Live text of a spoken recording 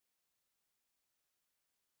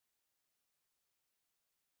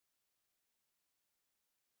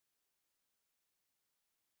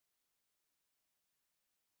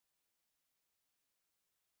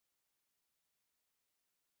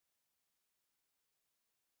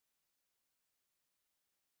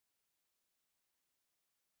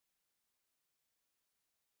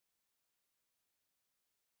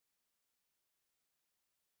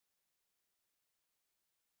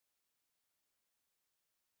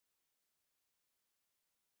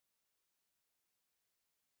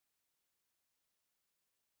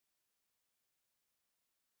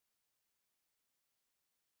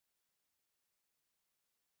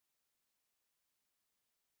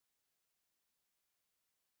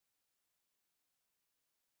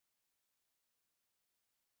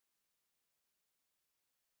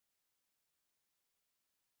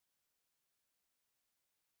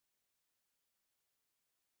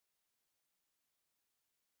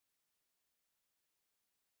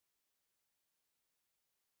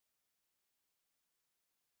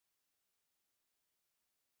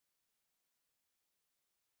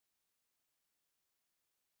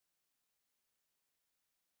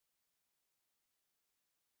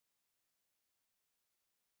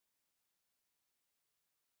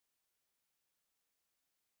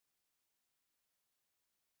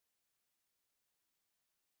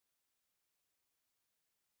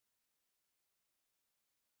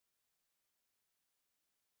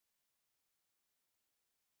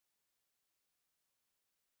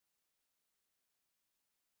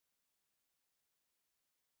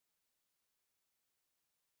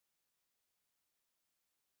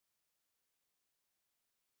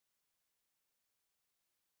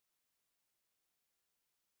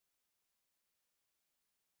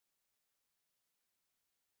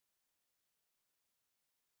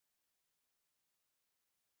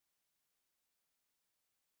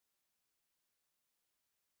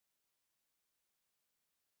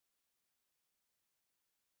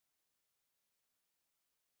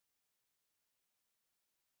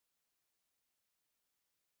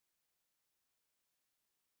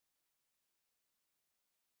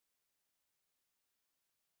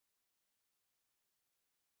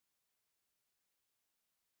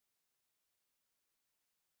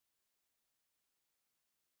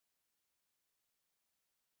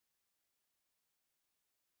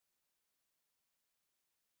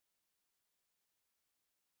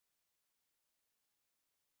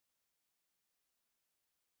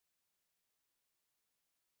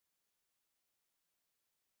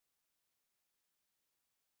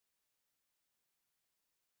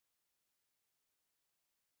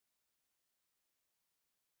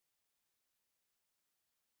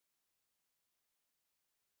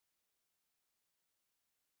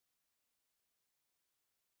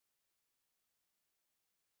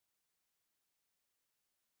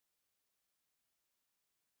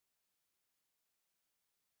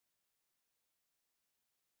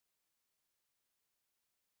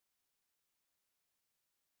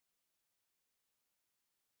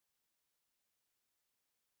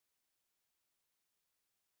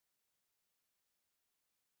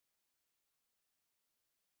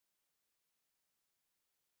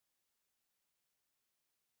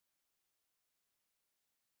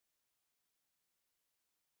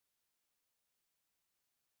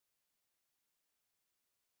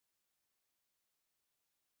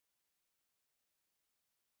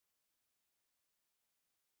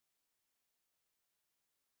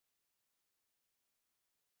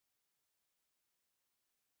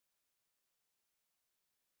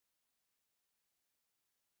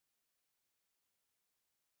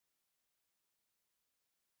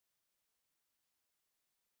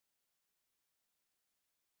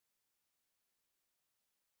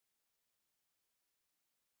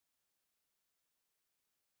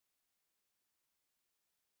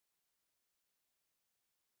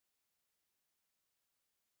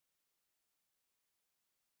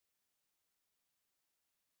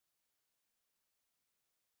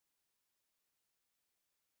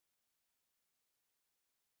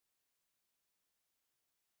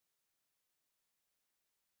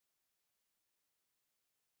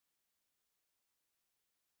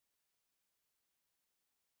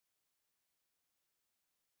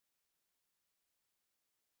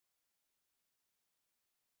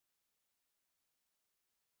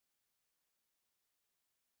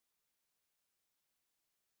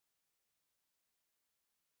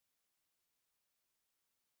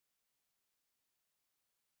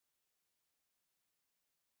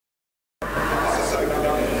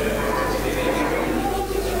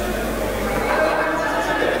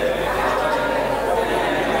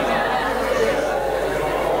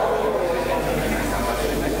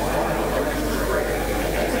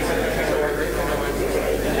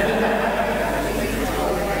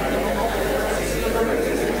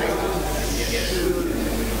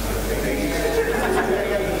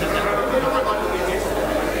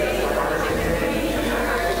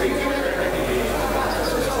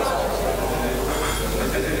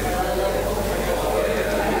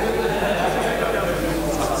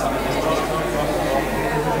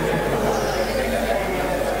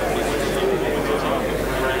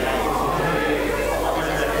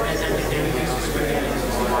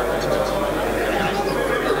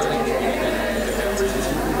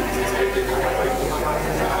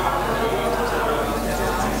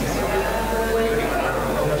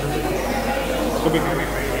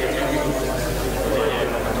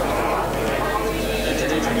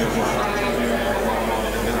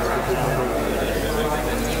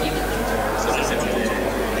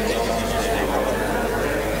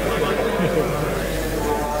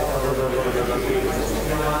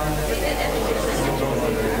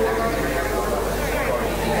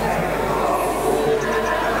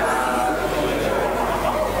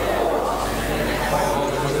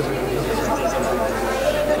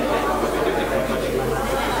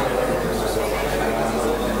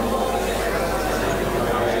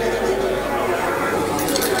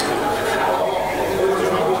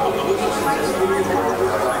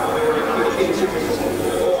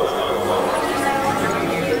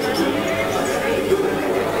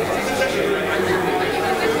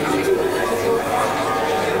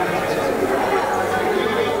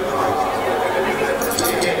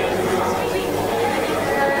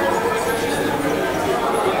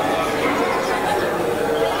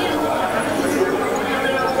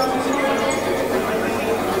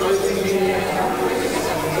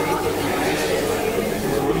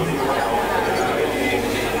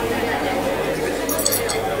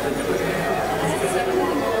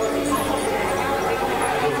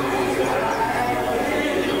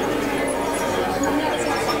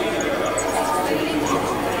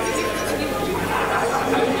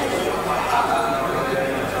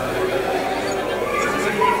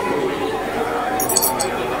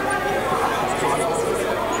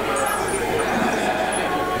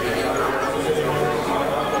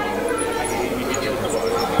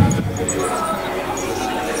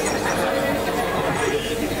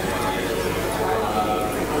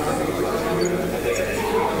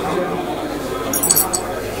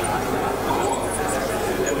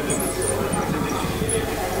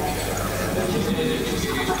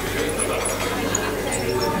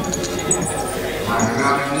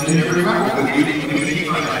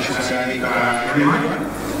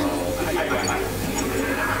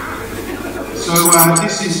So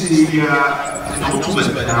this is the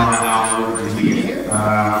penultimate hour of the year.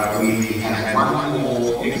 We have one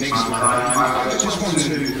more next month. I just want to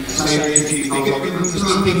say a few things.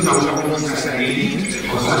 Some things I want to say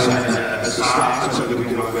at the start so that we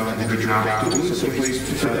can go and have a drink afterwards. So please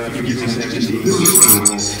forgive me until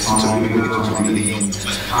the end.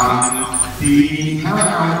 The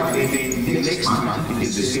Macao event next month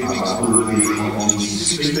is December, will be on the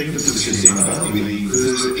 16th of December, will be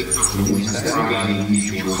Wednesday, the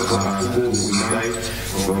usual Wednesday,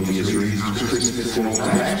 for obvious reasons, Christmas and all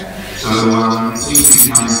that. So please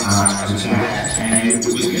come to that, and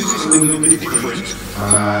we're going to do a little bit different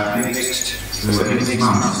next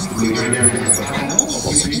month. We're going to have a panel of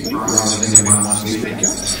people rather than one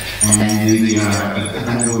speaker, and the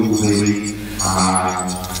panel will be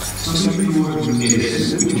some people work with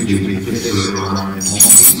medicine, which will be professor around from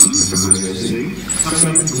the university.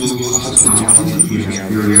 Some people will hospitality, which is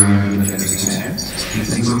very around the exam. And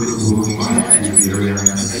some people will be very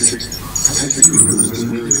around Patrick. Sorry,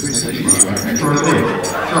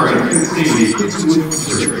 I couldn't see you. It's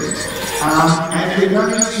and we're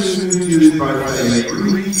going to do by way a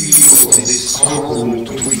review of this whole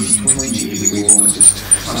 2020 that we launched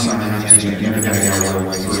somehow never go our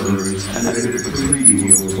way through, and a bit of a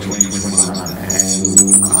preview of 2021, and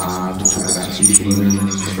we'll talk about some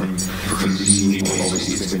learnings from this year.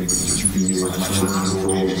 Obviously, it's been much learning for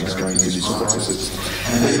all of us going through this crisis,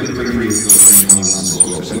 and a bit of a preview of 2021 as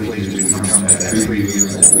well. So please do come back to preview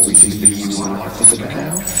of what we think the year will like for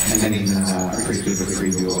Macao, and then a bit of a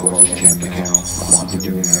preview of what AustCham Macau might be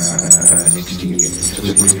doing next year. So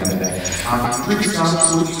please come back. Quick start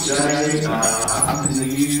for today, up in the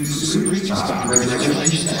news,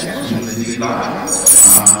 congratulations on the new bar.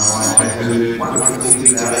 I heard wonderful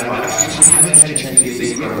things about it. I haven't had a chance to get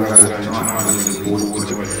there, but I've got to look forward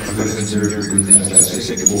to it. I've got some very good things to say,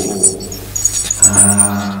 second of all.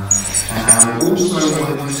 I also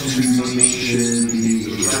wanted to mention the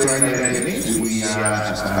Australia Day event. We are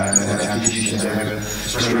ambitious to have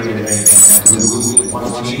Australia Day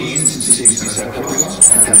once again since it's been so popular.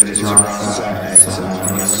 It's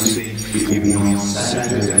it will be on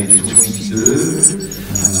Saturday the 23rd.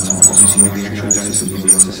 Obviously, the actual date will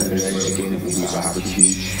be on Saturday again. It will be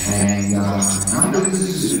barbecue. And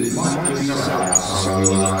numbers might be sales, so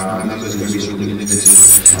numbers are going to be sort of limited.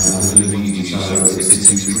 So it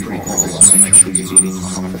seems to be pretty popular. So make sure you get in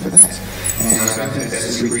time for that. And I think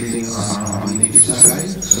that's everything I need to say.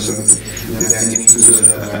 So without getting to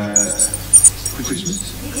Christmas.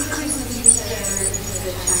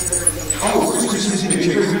 Oh, Christmas in the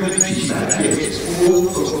chamber. Thank you for that. Yes,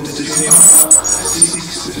 4th of December,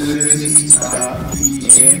 6:30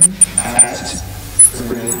 p.m. at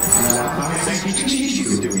Yes.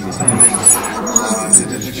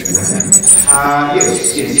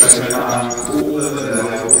 All of the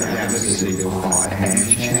level canvases either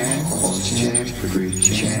hand-cham, AustCham,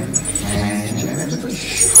 Regis, hand-cham, and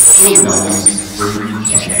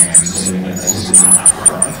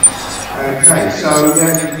okay, so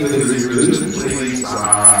thank you for the review. Please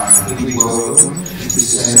welcome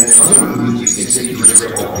the Executive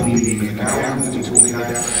Director of Macao. We'll be talking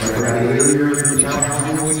about our area of Macao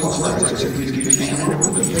and how we operate. So please give me a hand.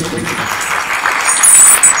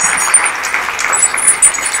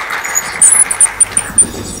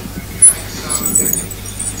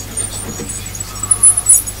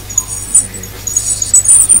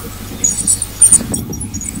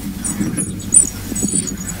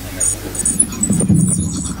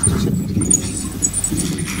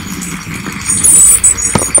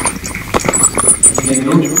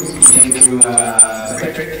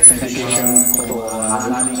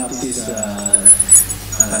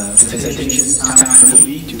 Presentation time for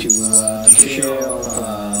me to share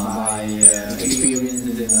my experience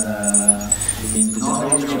in the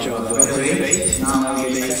knowledge of debate. Now,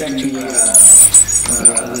 it's actually a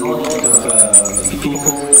lot of people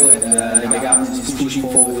and the government is pushing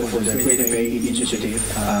forward for the Great Debate initiative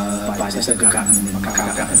by the central government and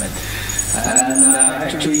Macau government. And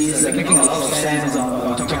actually, it's making a lot of sense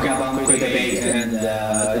on talking about Great Debate and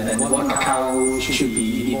what Macau should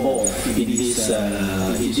be involved in this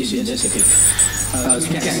initiative. As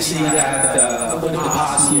you can see that over the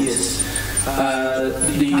past years,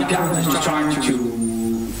 the government is trying to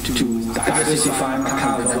diversify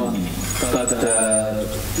Macau economy, but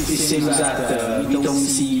it seems that we don't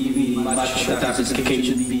see really much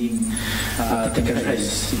diversification being taken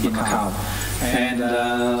place in Macau. And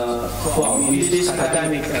with this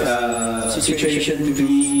pandemic situation,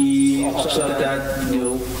 we observe that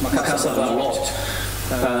Macau suffered a lot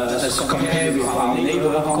as compared with our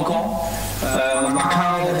neighbor Hong Kong.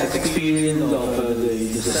 Macau has experienced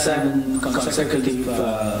the 7 consecutive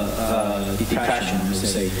depression, we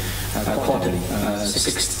say, quarterly,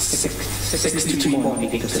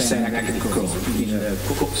 62.8% negative growth in the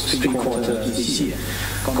 3 quarters this year.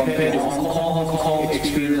 Compared to Hong Kong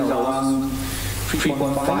experienced around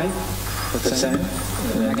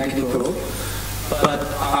 3.5% negative growth. But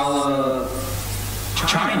our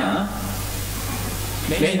China,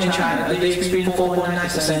 mainland China, they experienced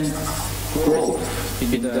 4.9% growth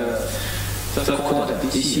in the 3rd quarter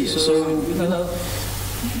this year. So,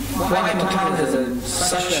 why Macau has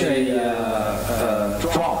such a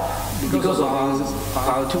drop? Because of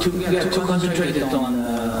we are too concentrated on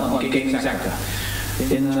the gaming sector.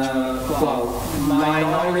 My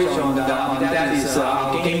knowledge on that is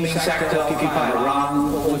our gaming sector occupies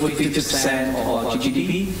around over 50% of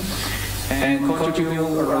GDP and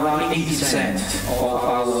contribute around 80% of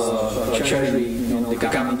our treasury, the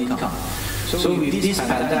government income. So with this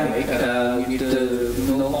pandemic,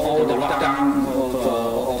 all the lockdown of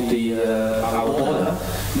our border,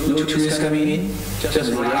 no tourists coming in,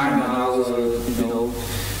 just relying on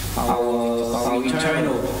our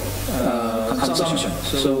internal consumption.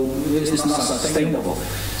 So this is not sustainable.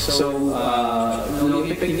 So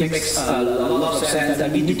it makes a lot of sense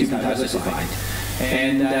that we need to be diversified.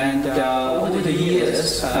 And over the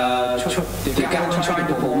years, the government tried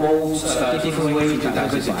to promote different ways to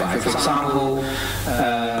diversify. For example,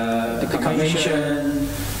 the convention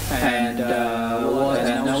and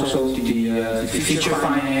also the future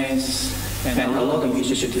finance and a lot of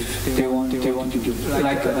initiatives they want to do,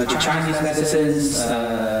 like Chinese medicines,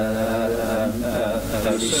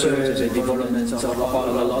 research and development of a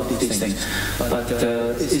lot of these things. But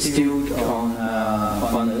it's still on a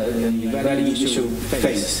very initial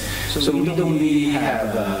phase. So we don't really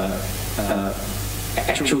have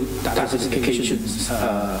actual diversification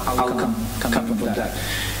outcome coming from that.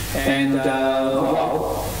 And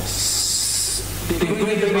the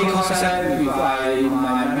Great Debate concept, if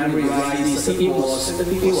my memory right, it was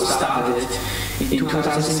started in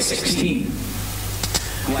 2016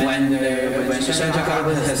 when the central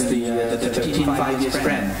government has the 13 5-year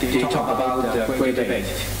plan. They talk about the Great Debate,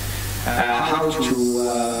 how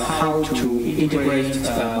to integrate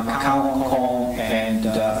Macau, Hong Kong, and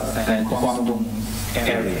Guangdong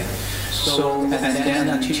area. So and then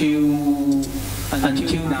until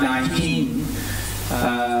 19.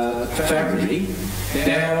 February,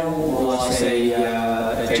 there was a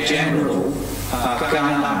general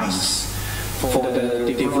guidelines for the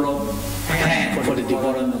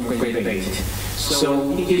development of Great Debate.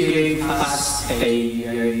 So it gave us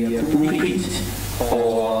a blueprint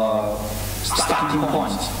or starting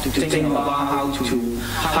point to think about how to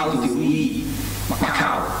lead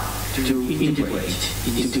Macau to integrate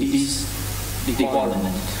into this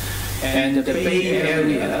development. And the Bay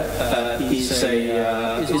Area is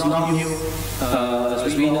not new.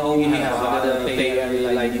 As we know, we have other Bay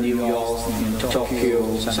Area like New York,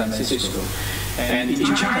 Tokyo, San Francisco. And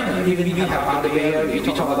in China, even we have other Bay Area. We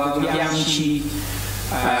talk about Yangtze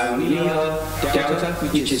River Delta,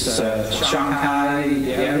 which is Shanghai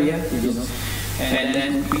area, and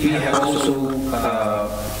then we have also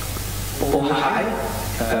Bohai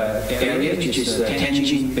area, which is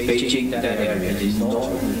Tianjin, Beijing, that area, the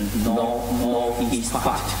northeast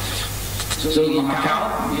part. So in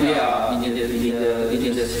Macau, we are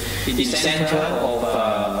in the center of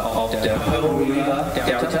the Pearl River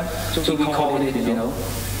Delta. So we call it,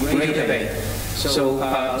 Greater Bay. So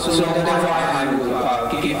that's why I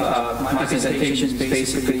will give my presentation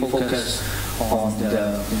basically focus on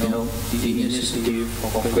the Institute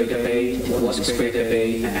of Greater Bay, what is Greater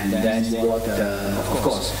Bay, and then what, of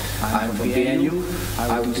course, I'm from BNU.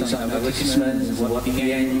 I will do some advertisements, what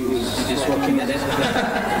BNU is working at it.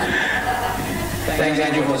 Thanks,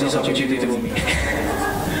 Andrew, for this opportunity to meet me.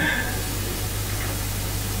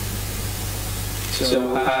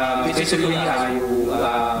 So basically, I will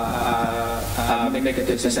make the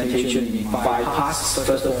presentation in 5 parts.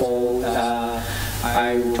 First of all,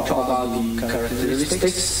 I will talk about the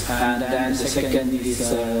characteristics, and then the second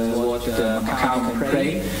is what Macau can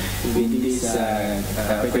play within this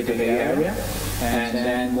Greater Bay Area, and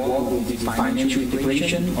then what will be the financial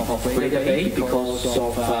integration of Greater Bay because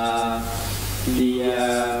of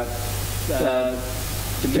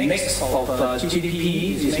the mix of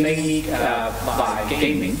GDP is mainly by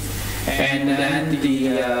gaming, and then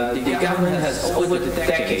the government has over the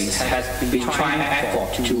decades has been trying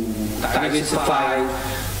effort to diversify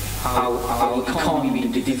our economy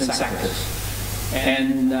into different sectors,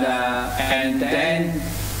 and then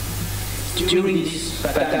during this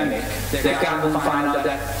pandemic, the government found out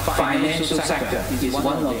that financial sector is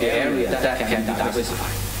one of the areas that can be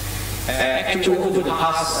diversified. Actually, over the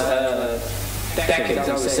past decades,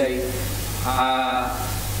 I would say,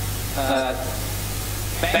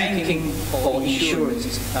 banking or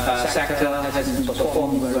insurance sector has been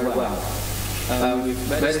performing very well, with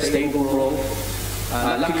very stable growth.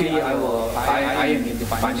 Luckily, I am in the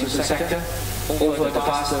financial sector. Over the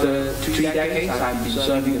past 3 decades, I've been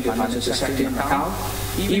serving the financial sector in Macau.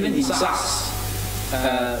 Even in SARS,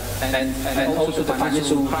 and also the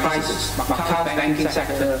financial crisis, Macau banking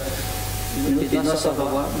sector did not suffer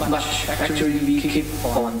much. Actually, we keep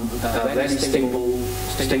on very stable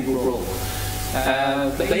growth.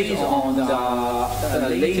 Based on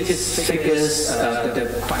the latest figures, the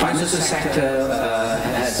financial sector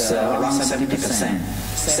has around 70%,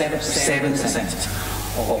 7%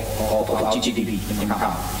 of our GDP in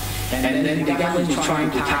Macau. And then the government is trying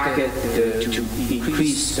to target to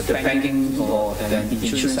increase the banking or the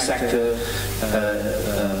insurance sector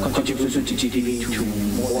contribution to GDP to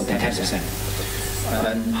more than 10%.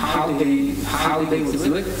 And how they will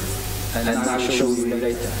do it, and I'll show you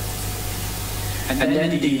later. And then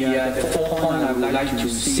the fourth point I would like to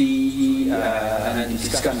see and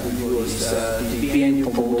discuss with you is the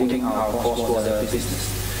BNU promoting our cross-border business.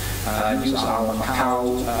 Use our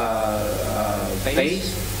Macau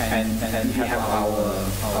base, and we have our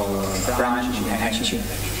branch in Hangzhou,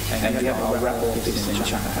 and we have our rep office in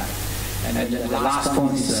Shanghai. And then the last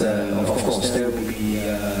point is, of course, there will be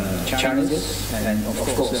challenges, and of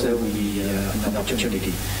course there will be an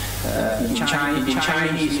opportunity. In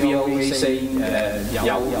Chinese, we always say, "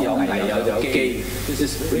有危有機." This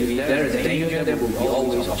is really, there is danger, there will be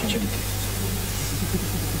always opportunity.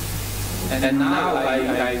 And now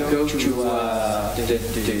I go to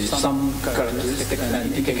some characteristics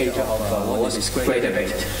and indicator of what is Greater Bay.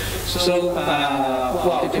 So,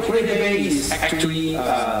 well, the Greater Bay is actually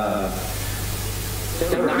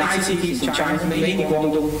there are 9 cities in China, mainly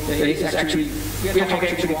Guangdong. It's actually, we are talking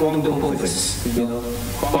actually Guangdong province.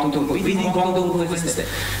 Guangdong, within Guangdong province,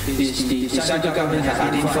 the central government has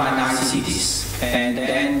identified 9 cities, and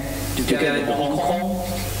then together with Hong Kong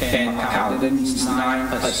and Macau, then it's 9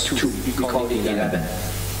 plus 2. We call it 11.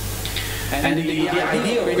 And the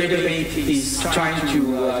idea of Greater Bay is trying to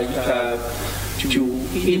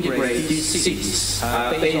integrate these cities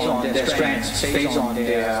based on their strengths, based on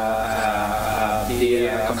their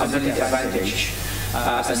competitive advantage,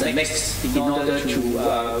 as a mix in order to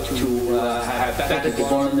have better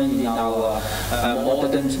development in our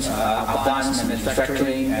modern advanced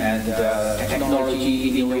manufacturing and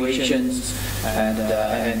technology innovations and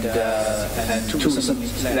tourism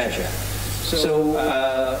leisure. So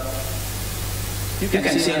you can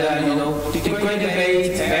see that the Greater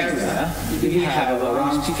Bay area, we have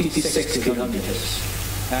around 56 kilometers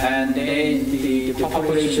and then the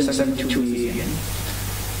population is 72 million.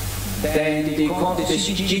 Then the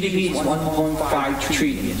GDP is 1.5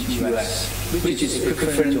 trillion US, which is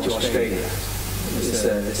equivalent to Australia. It's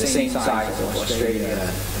the same size of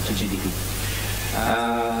Australia GDP.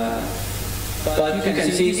 But you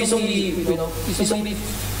can see it's only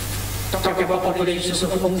talking about population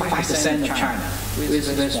of only 5% of China, which is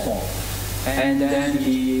very small. And then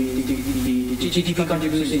the GDP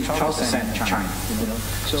contribution is 12% of China.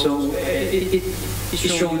 So it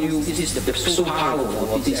shows you it is so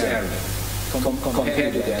powerful of this area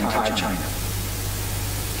compared to the entire China.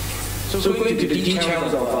 So going to the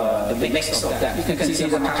details of the mix of that, you can see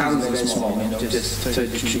that Macau is very small, just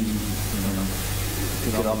 33,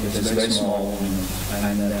 it's very small,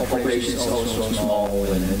 and the population is also small,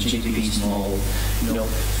 and the GDP is small,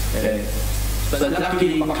 But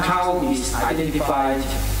luckily, Macau is identified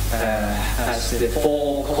as the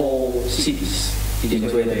 4 core cities in the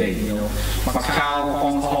Greater Bay. Macau,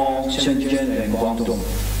 Hong Kong, Shenzhen, and Guangdong.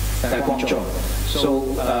 So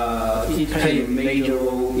it played a major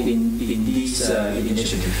role in this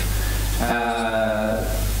initiative.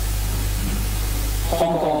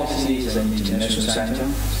 Hong Kong is an international center.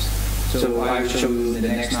 So I will show you the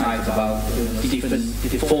next slide about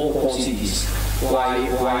the 4 core cities,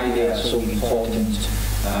 why they are so important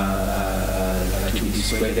to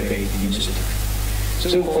this Greater Bay initiative.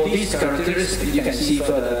 So for these characteristics, you can see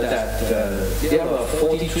further that there are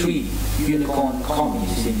 43 unicorn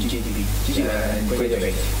economies in GDP in Greater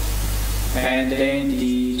Bay. And then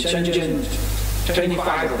the Shenzhen,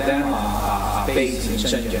 25 of them are based in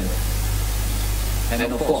Shenzhen. And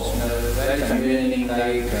of course, very familiar names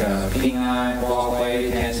like Ping An, Huawei,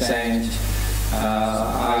 Tencent.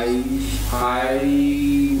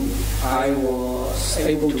 I was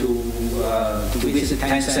able to visit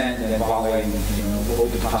Tencent and Huawei,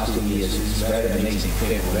 over the past 2 years. It's very amazing.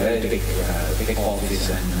 They have a very big office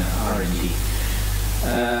and R&D.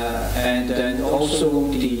 And then also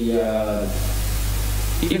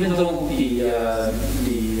even though the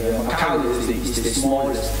Macau is the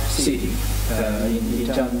smallest city in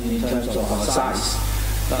terms of our size,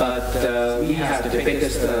 but we have the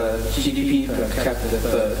biggest GDP per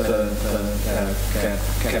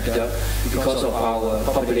capita because of our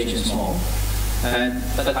population small.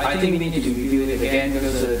 But I think we need to review it again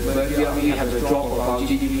because we have a drop of our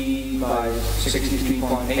GDP by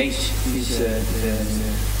 63.8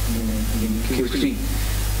 in Q3.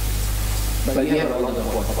 But we have a lot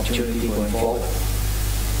of opportunity going forward.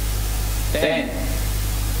 Then,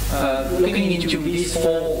 looking into these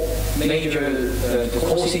 4 major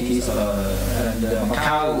core cities, and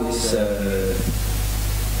Macau is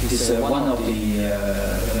one of the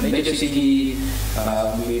major cities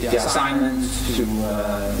with the assignments to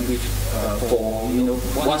for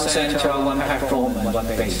one center, one platform, and one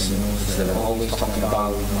base. Always talking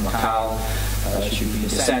about Macau should be the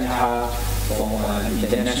center for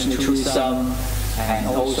international tourism, and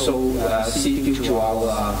also due to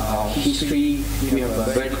our history, we have a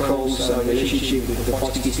very close relationship with the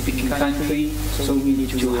Portuguese-speaking country, so we need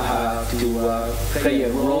to play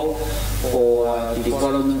a role for the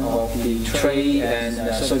development of the trade and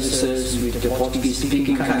services with the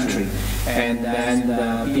Portuguese-speaking country. And then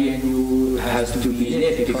BNU has to be in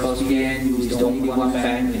it because BNU is the only one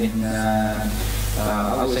bank in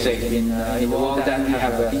I would say in the world that we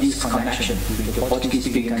have this connection with the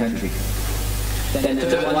Portuguese-speaking country. Then the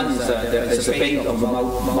third one is the base of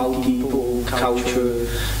multiple culture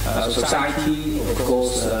society. Of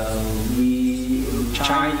course,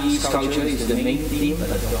 Chinese culture is the main theme,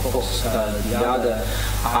 but of course the other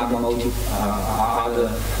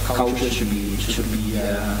culture should be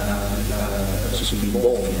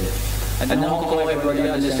involved in it. And Hong Kong, everybody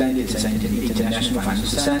understands it's an international financial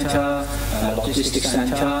center, logistics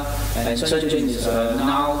center, and Shenzhen is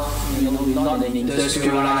now not an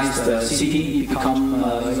industrialized city. It become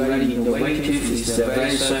very innovative. It's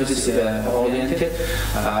very service-oriented,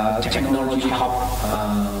 technology hub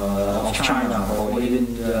of China or even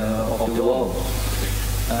of the world.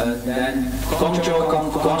 Then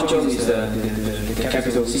Guangzhou is the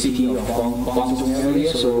capital city of Guangdong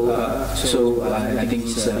area, so I think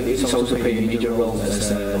it's also played a major role as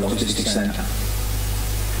a logistics center.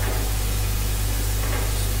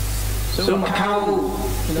 So Macau,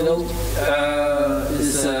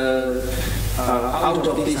 is out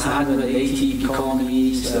of these 180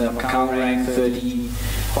 economies, Macau ranked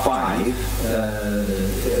 35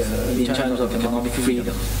 in terms of economic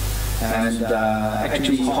freedom. And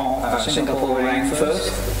actually, Singapore ranked first,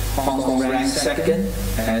 Hong Kong ranked second,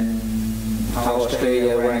 and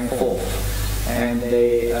Australia ranked fourth. and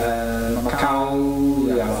Macau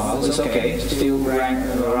was okay, still ranked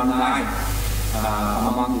around 9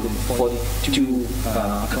 among the 42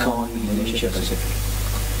 economies in Asia Pacific.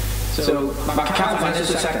 So Macau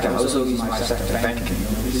financial sector also is my sector, banking.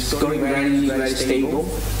 It's going very stable.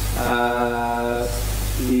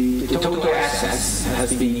 The total assets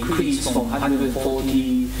has been increased from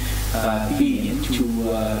 140 billion to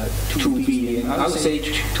 2 billion. I would say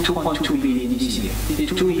 2.2 billion this year. The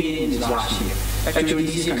 2 billion is last year. Actually,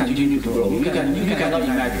 this year continued to grow. You cannot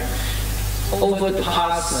imagine. Over the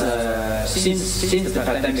past, since the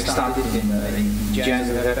pandemic started in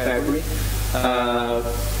January, February,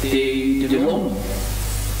 the loan,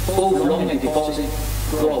 both loan and deposit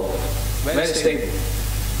growth, very stable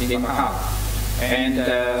in Macau.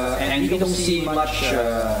 And we don't see much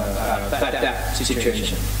bad debt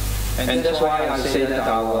situation. And that's why I say that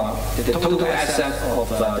the total asset of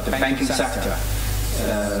the banking sector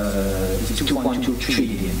is 2.2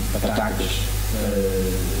 trillion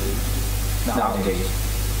nowadays.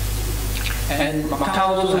 And Macau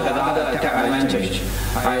also has another advantage.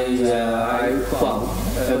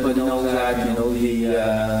 Everybody knows that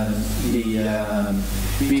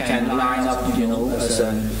we can line up as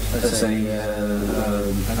a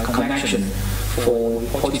connection for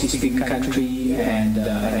Portuguese-speaking country and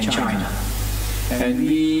China. And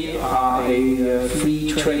we are a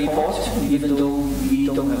free trade port, even though we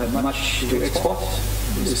don't have much to export.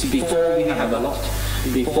 Before we have a lot.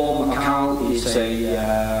 Before Macau is a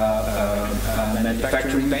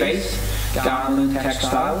manufacturing base, garment,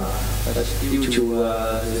 textile. Due to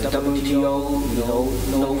the WTO,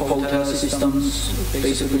 no quota systems,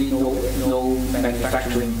 basically no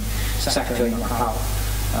manufacturing sector in Macau.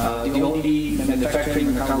 The only manufacturing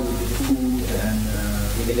in Macau is food and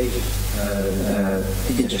related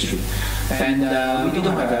industry. And we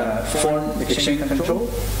don't have a foreign exchange control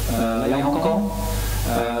like Hong Kong.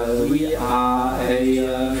 We are a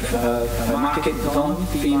market economy,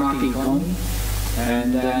 free market economy.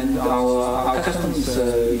 And then our custom is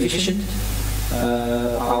efficient.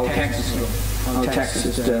 Our tax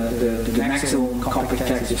is the maximum corporate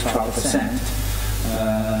tax is 12%.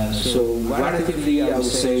 So relatively, I would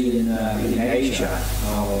say in Asia,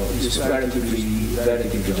 it's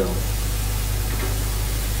relatively low.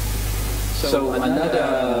 So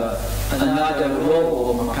another role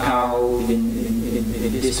of Macau in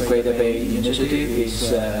this Greater Bay Initiative is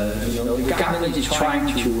the government is trying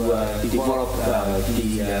to develop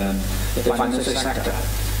the financial sector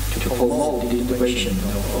to promote the integration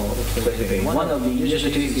of Greater Bay. One of the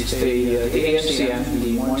initiatives is the AMCM,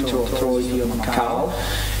 the Monetary Authority of Macau,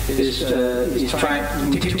 is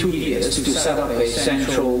trying to take 2 years to set up a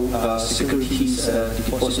central securities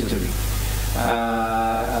depository.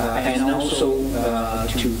 And also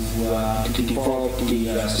to develop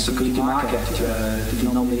the security market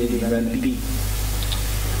denominated in renminbi.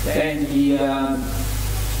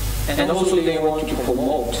 And also they want to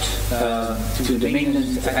promote to the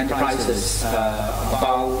mainland enterprises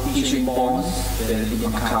about issuing bonds in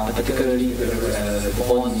Macau, particularly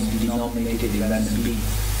bonds denominated in renminbi,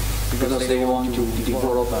 because they want to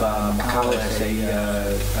develop Macau as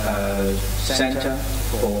a center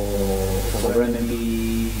for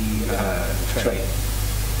renminbi trade.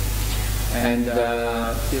 And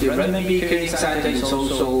the renminbi clearing center is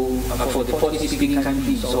also, for the Portuguese-speaking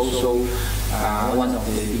countries, is also one of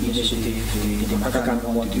the initiatives the Macau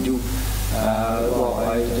government want to do.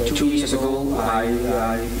 2 years ago,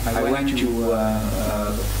 I went to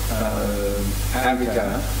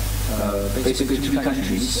Africa, basically 3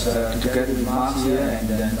 countries together with Marcia and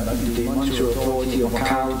then the Monetary Authority of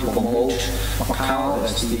Macau to promote Macau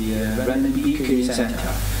as the renminbi clearing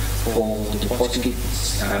center for the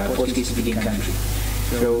Portuguese-speaking country.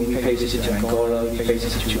 So we pay visit to Angola, we pay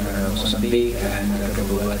visit to Mozambique and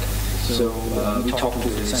Gabon. So we talk to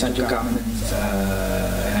the central government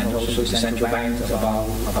and also the central banks about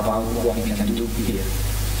what we can do here.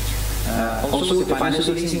 Also, the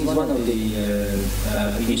financial leasing is one of the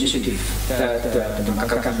initiatives that the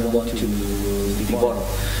Macau government want to develop.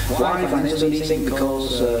 Why financial leasing?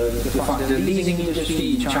 Because the leasing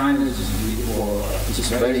industry in China is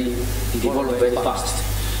very developed very fast.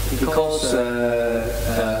 Because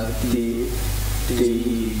the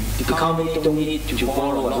economy don't need to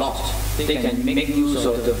borrow a lot. They can make use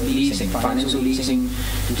of the leasing, financial leasing,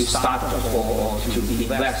 to start or to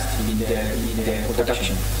invest in their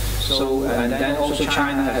production. So, and then also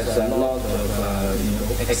China has a lot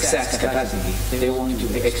of excess capacity. They want to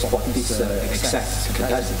export this excess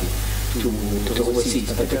capacity to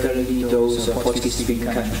overseas, particularly those Portuguese-speaking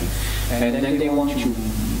countries. And then they want to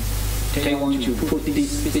put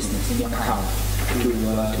this business in Macau.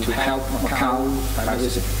 to help Macau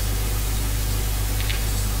participate.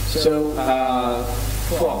 So,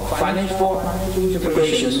 for financial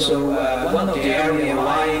integration, so one of the areas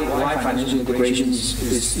why financial integration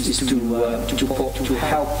is to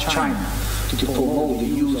help China to promote the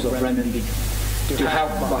use of renminbi, to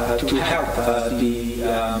help the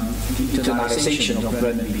internationalization of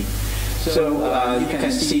renminbi. So you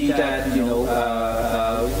can see that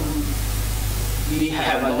we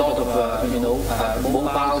have a lot of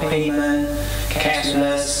mobile payment,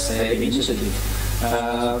 cashless initiative.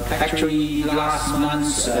 Actually, last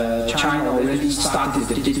month, China already started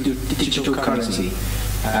the digital currency,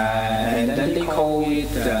 and then they call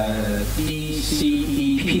it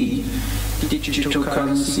DCEP, digital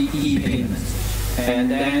currency e-payment.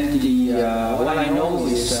 And then what I know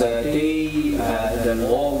is the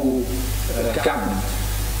local government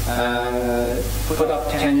put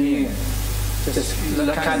up 10 million. Just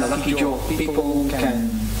that kind of lucky draw. People can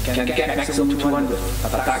get maximum 200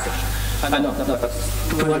 per package. No,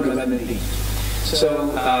 200 renminbi.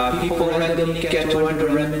 So people randomly get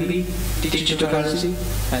 200 renminbi, digital currency,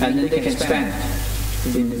 and then they can spend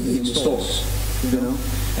in stores,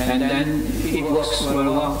 and then it works very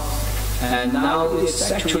well. And now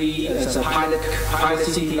it's actually a pilot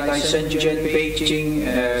city like Shenzhen, Beijing,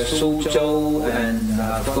 Suzhou, and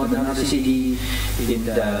I forgot another city in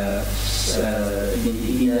the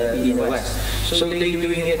west. So they're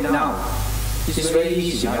doing it now. This is very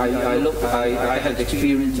easy. I had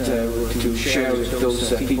experience to share with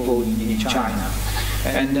those people in China.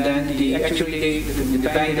 And then the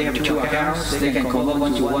bank, they have two accounts. They can convert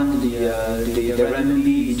one to one the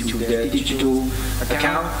renminbi into their digital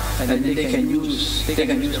account, and then they can use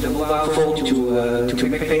the mobile phone to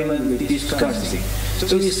make payment with this currency.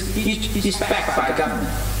 So it's backed by the government.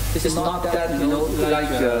 This is not that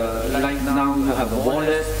like now you have a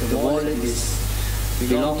wallet. The wallet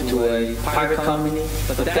belongs to a private company,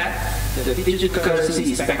 but the digital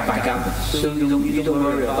currency is backed by government. So you don't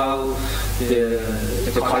worry about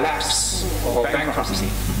the collapse or bankruptcy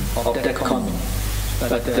of that company.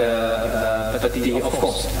 But of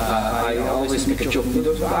course, I always make a joke.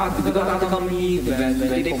 Because other companies, when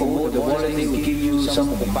they promote the wallet, they will give you some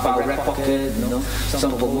about red pocket,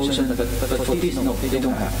 some promotion. But for this, no, they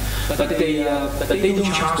don't have. But they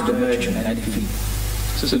don't charge the merchant any fee.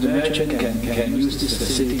 So the merchant can use this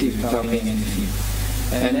facility without paying any fee.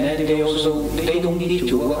 And then they don't need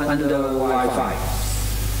to work under Wi-Fi,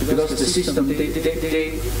 because the system they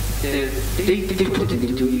put it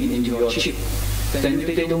into your chip. Then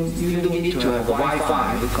you don't need to have a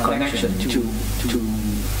Wi-Fi connection to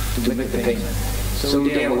make the payment. So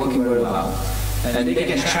they are working very well, and they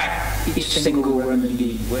can track each single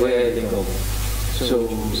renminbi where they go.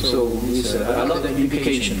 So it's a lot of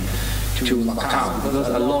implication to Macau, because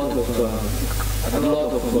a lot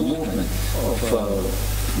of movement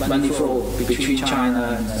of money flow between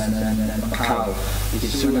China and Macau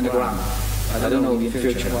is still on the ground. I don't know in the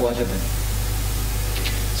future what happens.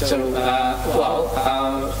 So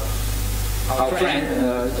our friend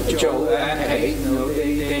Joe and Kate,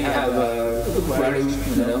 they have very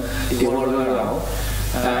developed very well.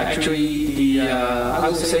 Actually, I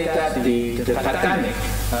would say that the pandemic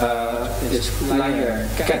is like a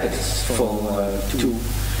catalyst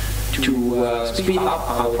to speed up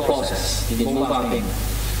our process in mobile payment.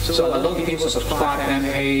 So a lot of people subscribe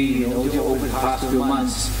MPay, over the past few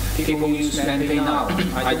months. People use MPay now.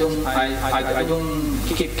 I don't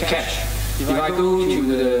keep cash. If I go to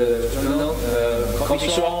the coffee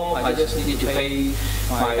shop, I just need to pay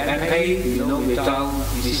my MPay, without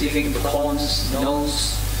receiving the coins,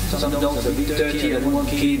 notes. Some notes are a bit dirty, I don't want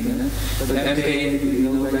to keep. But MPay,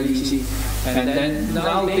 very easy. And then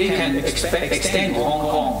now they can extend Hong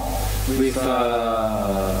Kong with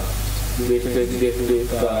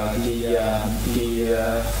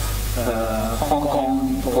Hong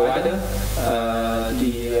Kong provider.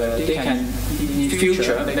 They can in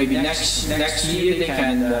future, maybe next year, they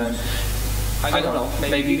can. I don't know.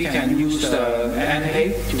 Maybe we can use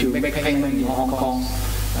MPay to make payment in Hong Kong,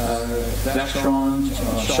 restaurants,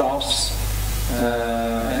 shops,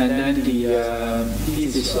 and then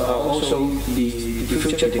this is also the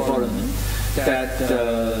future development that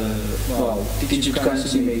digital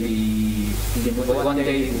currency maybe one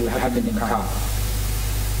day will happen in Macau.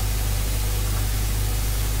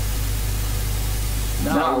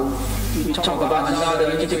 Now we talk about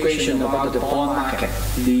another integration about the bond market.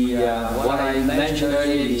 What I mentioned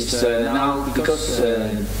earlier is now because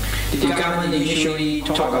the government initially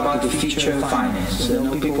talk about the future finance.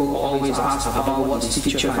 People always ask about what is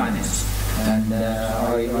future finance, and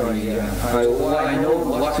what I know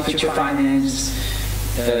what future finance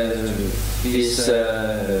is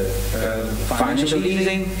financial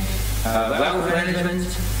leasing, wealth management,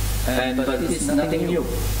 but it's nothing new.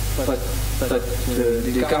 But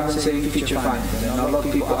the government saying future finance, and a lot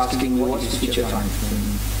of people asking what is future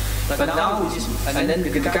finance. But now, and then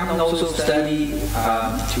the government also study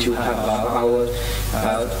to have our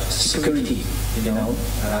security,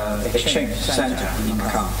 exchange center in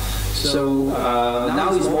Macau. So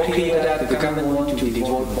now it's more clear that the government wants to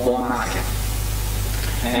develop the bond market.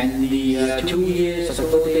 And the 2 years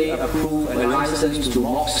ago, they approved a license to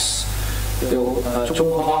MOX, the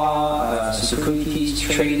Zhonghua Securities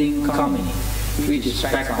Trading Company, which is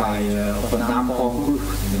backed by Banco Group,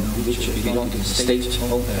 which belongs to the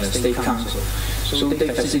state council. So they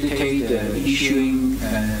facilitate issuing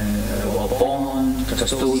a bond,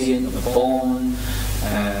 custodian of a bond,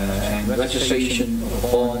 and registration of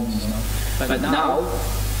bonds. But now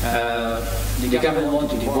the government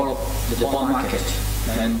wants to develop the bond market,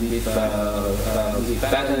 and with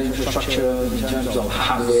better infrastructure in terms of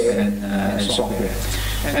hardware and software.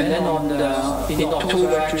 And then in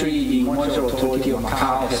October, actually, the Monetary Authority of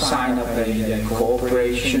Macau has signed up a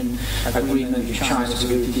cooperation agreement with China's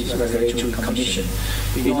Securities Regulatory Commission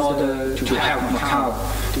in order to help Macau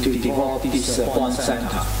to develop this bond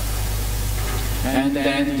center. And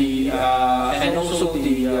then and also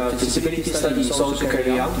the feasibility study is also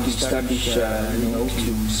carried out to establish,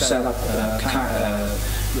 to set up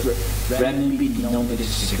renminbi-denominated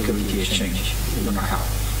security exchange in Macau.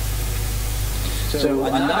 So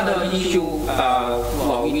another issue, we are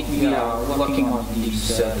working on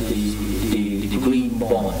is the green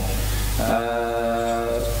bond.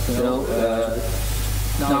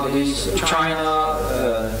 Nowadays, China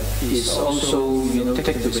is also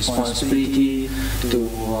taking the responsibility to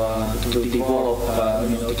develop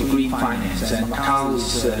the green finance, and Macau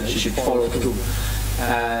should follow through.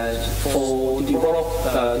 For develop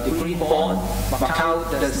the green bond, Macau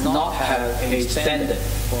does not have a standard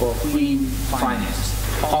for green finance.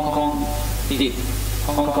 Hong Kong did.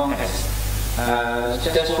 Hong Kong has.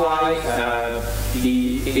 That's why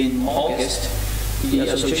in August, the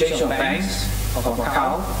Association of Banks of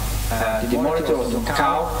Macau, the Monitor of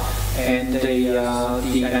Macau, and the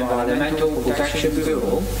Environmental Protection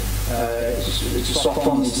Bureau, it's short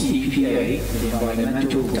form is EPA, the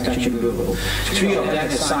Environmental Protection Bureau. Three of them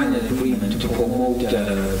have signed an agreement to promote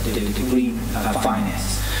the green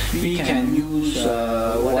finance. We can use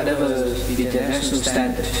whatever the international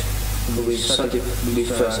standard with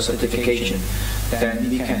certification, then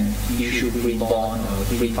we can issue green bond or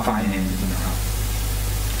green finance.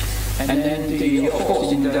 And then, of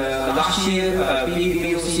course, in the last year,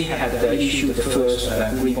 BOC had issued the first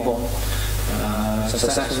green bond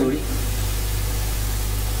successfully.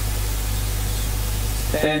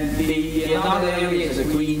 And another area is the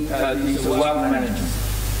green, is the wealth management.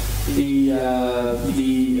 The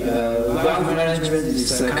wealth management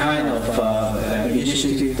is a kind of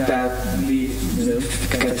initiative that we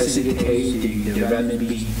can facilitate the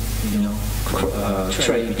renminbi,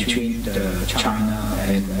 trade between China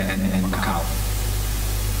and Macau.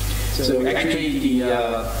 So actually, the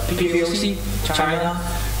PBOC, China,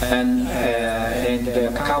 and the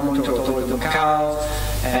Macau Monetary Authority of Macau,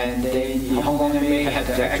 and then the Hong Kong MA had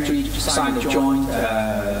actually signed a joint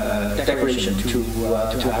declaration to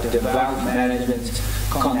have the wealth management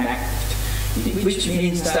connect, which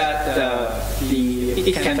means that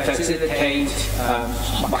it can facilitate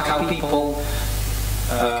Macau people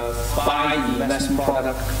buy the investment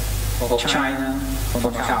product of China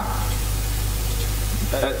from Macau.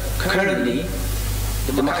 Currently,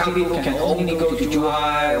 the Macau people can only go to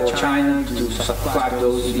Zhuhai or China to subscribe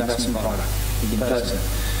those investment products in person.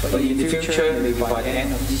 But in the future, maybe by the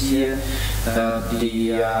end of this year,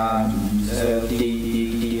 the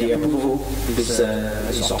approval is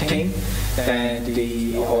obtained, and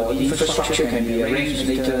the infrastructure can be arranged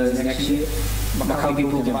later next year. Macau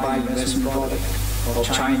people can buy investment product of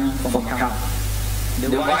China from Macau. The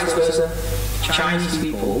vice versa, Chinese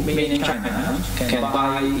people, mainland China, can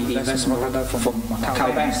buy the investment product from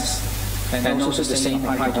Macau banks, and also the same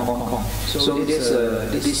apply to Hong Kong. So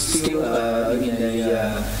this still in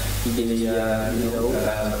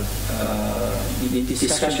the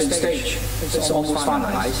discussion stage. It's almost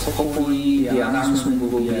finalized. Hopefully, the announcement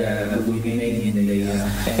will be made in the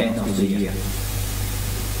end of the year.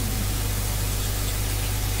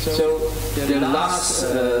 So the last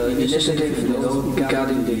initiative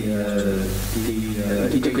regarding the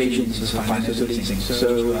integration is financial leasing.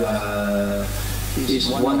 So is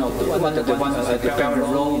one of the Belt and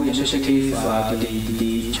Road initiative.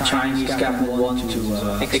 The Chinese government want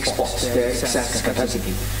to export their excess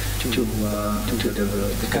capacity to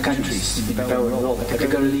the countries in the Belt and Road,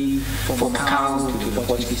 particularly from Macau to the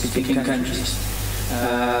Portuguese-speaking countries.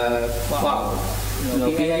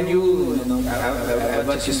 BNU,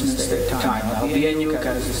 advertisements at the time. Now, BNU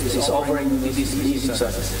is offering these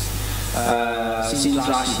services since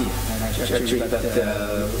last year, actually, but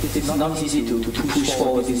it's not easy to push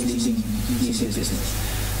forward this leasing business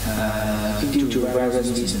due to various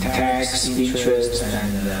reasons, tax, interest,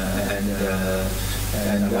 and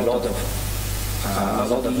a lot of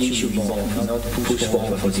issues involved, not push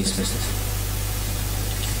forward for this business.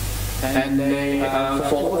 And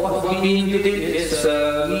for what we did is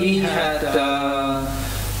we had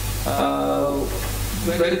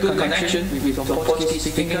very good connection with the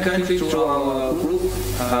Portuguese-speaking country through our group,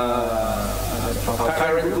 our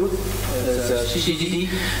parent group, CGD,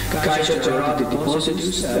 Caixa Geral de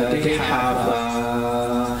Depósitos.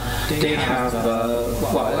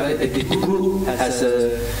 The group has a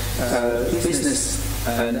business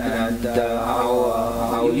and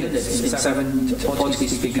our units in 7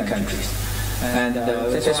 Portuguese-speaking countries. And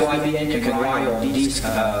that's why BNU can rely on this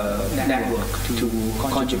network to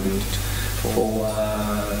contribute for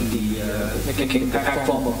the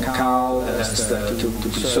platform of Macau to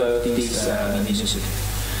serve this initiative.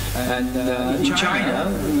 And in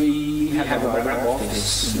China, we have a rep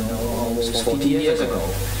office almost 14 years ago.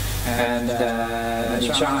 And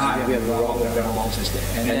in Shanghai, we have a rep office there.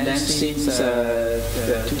 And then since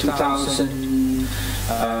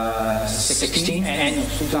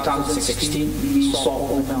 2016, we saw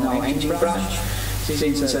open our engine branch.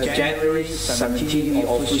 Since January 17, we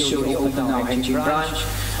officially opened our engine branch.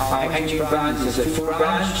 Our engine branch is a full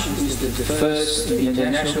branch. It's the first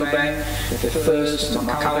international bank, the first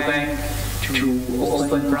Macau bank to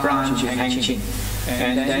open branch in Hangqin.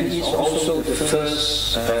 And then it's also the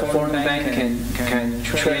first foreign bank can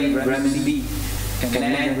trade renminbi, can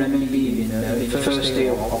lend renminbi in the first day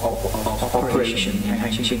of operation in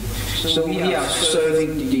Hangqin. So we are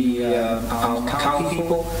serving our Macau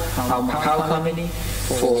people, our Macau company,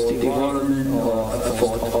 for development or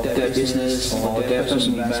for their business or their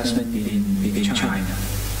personal investment in China.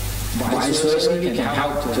 Vice versa, we can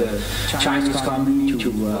help the Chinese company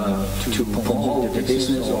to promote the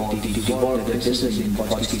business or to develop the business in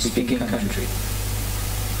Portuguese-speaking country.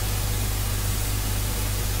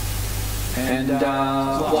 And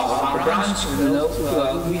our branch,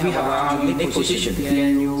 we have our unique position.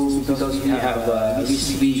 BNU, because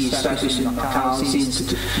we established in Macau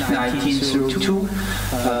since 1902.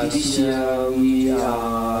 This year we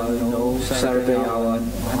celebrate our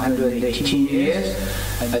 118 years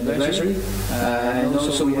anniversary. And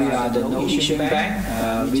also we are the no-issue bank.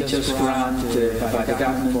 We just granted by the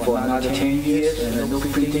government for another 10 years and no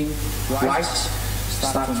printing rights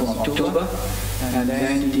starting from October. And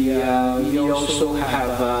then we also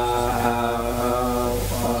have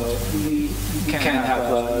we can have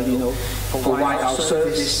provide our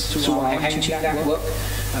service to our Hangqin network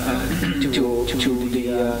to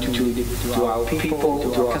our people,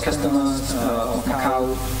 to our customers of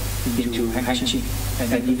Macau into Hangqin,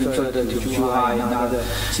 and even further to Zhuhai and other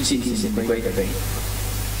cities in the Greater Bay.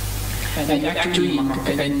 And actually, in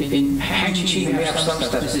Hangqin, we have some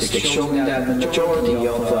statistics showing that the majority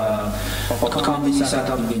of companies set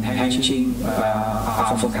up in Hangqin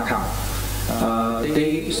are from Macau.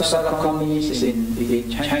 They set up companies in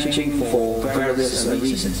Hangqin for various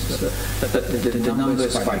reasons, but the number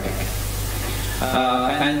is quite big.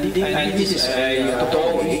 And this is a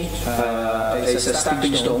doorway, it's a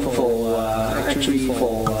stepping stone for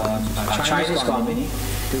Chinese company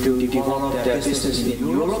to develop their business in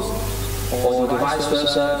Europe, or the vice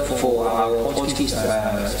versa for our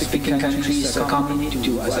Portuguese-speaking countries company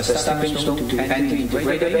to as a stepping stone to enter into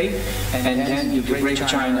Greater Bay and then into Greater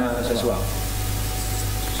China as well.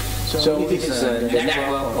 So this is the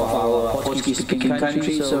network of our Portuguese-speaking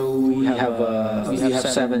countries. So we have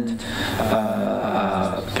 7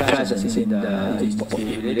 presence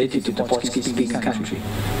related to the Portuguese-speaking country.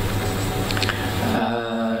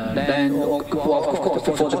 Then, of course,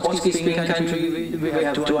 for the Portuguese-speaking country, we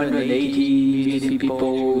have 280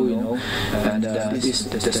 people, and this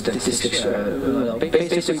the statistics,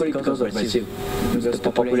 basically because of Brazil, because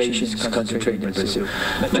the population is concentrated in Brazil.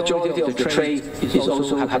 Majority of the trade is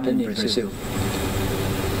also happening in Brazil.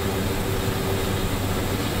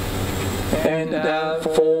 And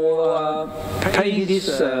for playing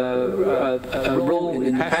this role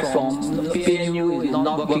in the platform, BNU is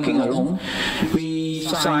not working alone. We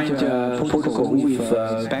signed a protocol with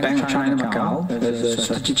Bank of China Macau as a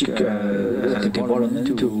strategic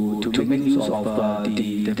development to to make use of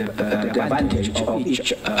the advantage of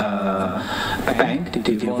each bank to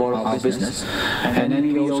develop our business. And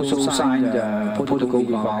then we also signed a protocol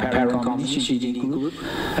with our parent company, CCG Group,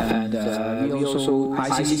 and we also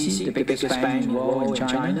ICC, the biggest bank in the world in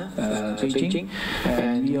China, Beijing,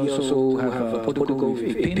 and we also have a protocol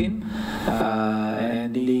with PIM,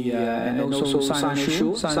 and also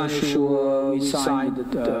Shanxu. We signed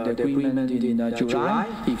the agreement in July,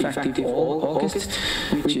 effective August,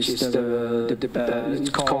 which is it's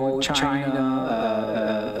called China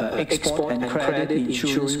Export and Credit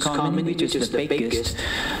Insurance Company, which is the biggest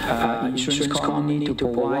insurance company to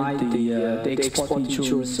provide the export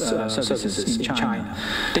insurance services in China.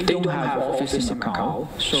 They don't have office in Macau,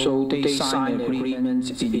 so they sign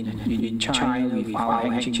agreements in China with our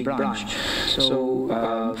Hengqin branch. So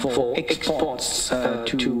for exports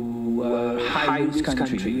to high-risk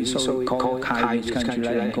countries, so we call high-risk countries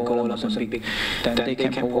like Angola, Mozambique, then they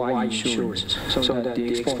can provide insurance so that the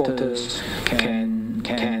exporters can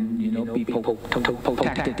be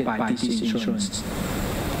protected by this insurance.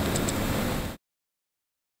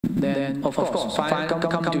 Then, of course,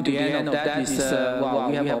 come to the end of that is,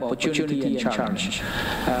 we have opportunity and challenge.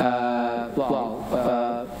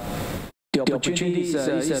 The opportunity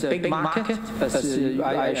is a big market. As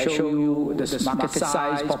I show you the market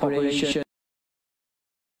size, population.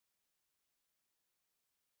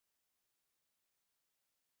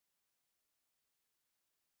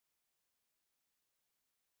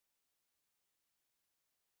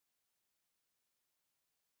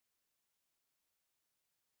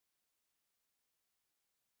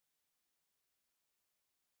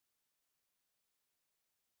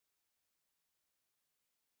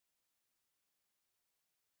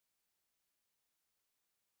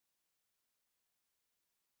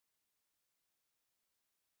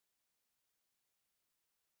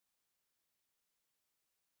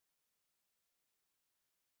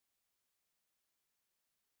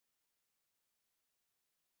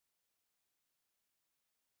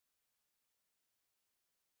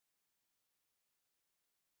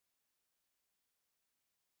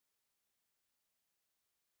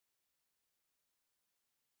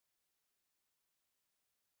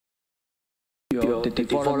 The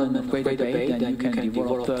development of Greater Bay, then you can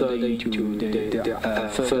develop further into the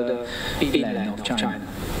further inland of China.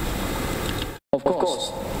 Of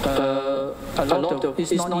course, a lot of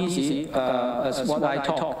it's not easy. As what I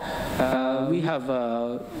talk, we have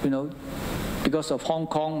because of Hong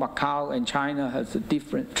Kong, Macau, and China has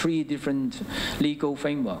three different legal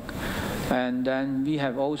framework. And then we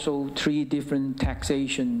have also 3 different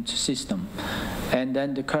taxation system, and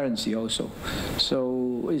then the currency also.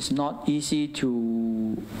 So it's not easy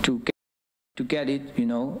to get it,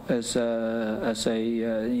 in a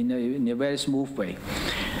very smooth way.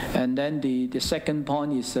 And then the second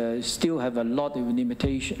point is still have a lot of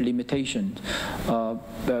limitations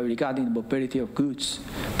regarding the mobility of goods,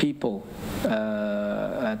 people,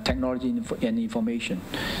 technology and information.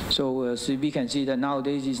 So we can see that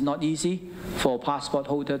nowadays it's not easy for passport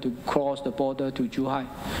holder to cross the border to Zhuhai.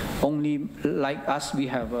 Only like us, we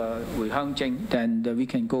have with Hengqin, then we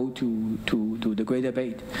can go to the Greater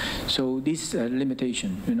Bay. So this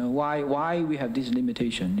limitation, why we have this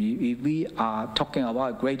limitation? If we are talking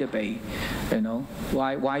about Greater Bay,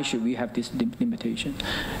 why should we have this limitation?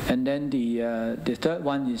 And then the third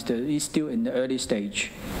one is it's still in the early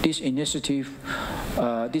stage. This initiative,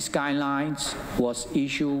 these guidelines was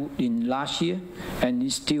issued in last year, and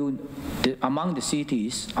it's still among the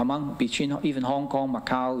cities, between even Hong Kong,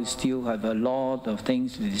 Macau, we still have a lot of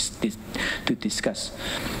things to discuss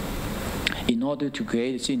in order to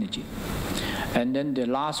create a synergy. And then the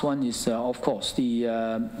last one is, of course,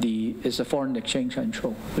 is a foreign exchange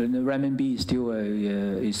control. The renminbi is still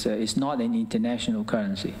is not an international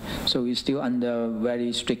currency, so it's still under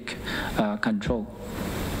very strict control.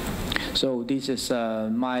 So this is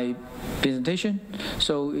my presentation.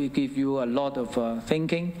 So it gives you a lot of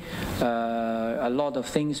thinking, a lot of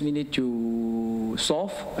things we need to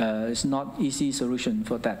solve. It's not easy solution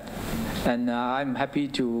for that. And I'm happy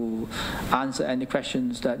to answer any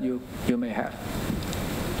questions that you may have.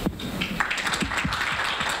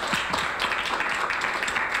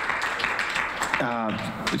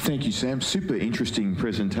 Thank you, Sam. Super interesting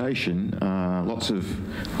presentation. I've got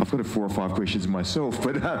 4 or 5 questions myself,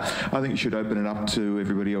 but I think you should open it up to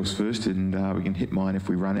everybody else first, and we can hit mine if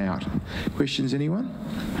we run out. Questions, anyone?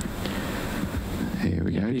 Here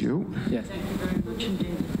we go, Jill. Yes. Thank you very much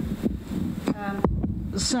indeed.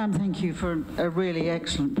 Sam, thank you for a really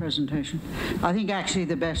excellent presentation. I think actually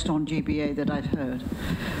the best on GBA that I've heard.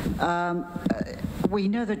 we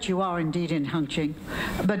know that you are indeed in Hangzhou,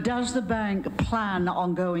 but does the bank plan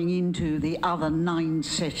on going into the other 9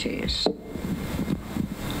 cities?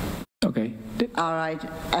 Okay. All right,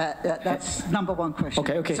 that's number 1 question.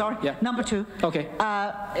 Okay. Sorry. Yeah. Number 2. Okay.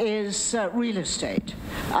 Is real estate.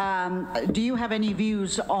 Do you have any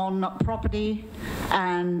views on property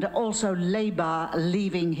and also labour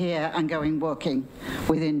leaving here and going working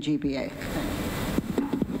within GBA?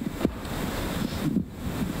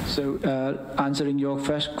 So answering your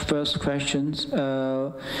first questions,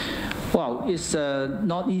 well, it's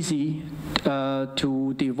not easy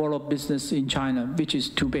to develop business in China, which is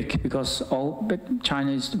too big, because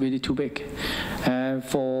China is really too big.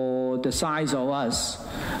 For the size of us,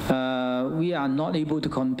 we are not able to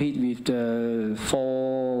compete with the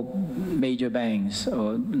 4 major banks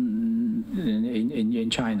in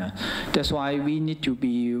China. That's why we need to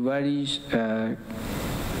be very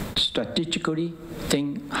strategically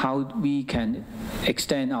think how we can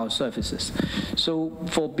extend our services. So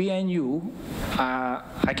for BNU,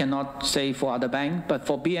 I cannot say for other banks, but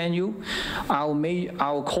for BNU,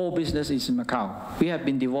 our core business is in Macau. We have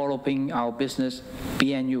been developing our business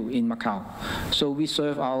BNU in Macau. So we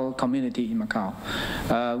serve our community in Macau.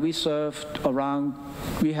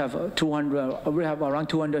 We have around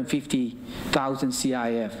 250,000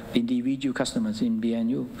 CIF individual customers in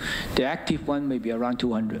BNU. The active one may be around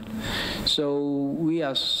 200. So we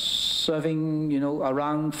are serving,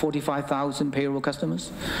 around 45,000 payroll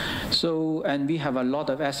customers. So, and we have a lot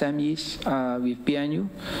of SMEs with BNU.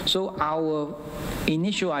 So our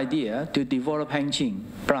initial idea to develop Hangzhou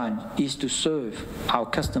branch is to serve our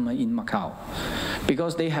customer in Macau,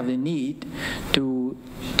 because they have the need to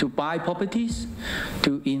buy properties,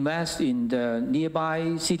 to invest in the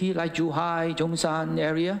nearby city like Zhuhai, Zhongshan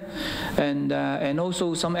area, and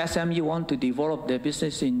also some SME want to develop their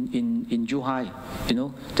business in Zhuhai.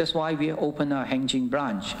 That's why we open a Hangzhou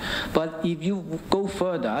branch. But if you go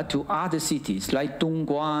further to other cities like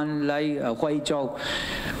Dongguan, like Huizhou,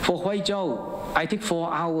 for Huizhou, I take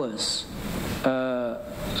 4 hours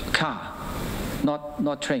car,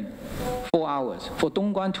 not train. 4 hours. For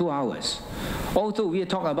Dongguan, 2 hours. Also, we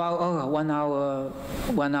talk about 1 hour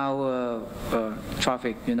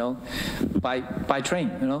traffic, by train,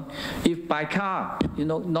 If by car,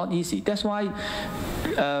 not easy. That's why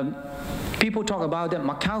people talk about that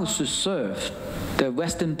Macau should serve the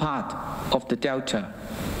western part of the delta,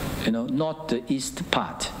 not the east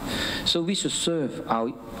part. So we should serve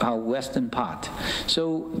our western part.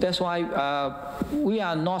 So that's why we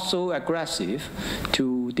are not so aggressive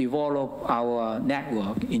to develop our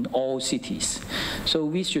network in all cities. So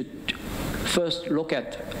we should first look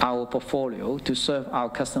at our portfolio to serve our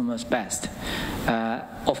customers best.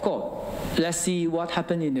 Of course, let's see what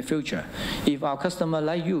happens in the future. If our customer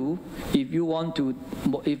like you, if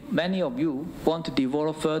many of you want to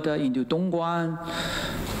develop further into Dongguan,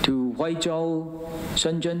 to Huizhou,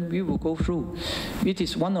 Shenzhen, we will go through. It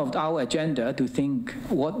is one of our agenda to think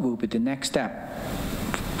what will be the next step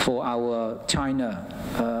for our China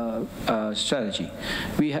strategy.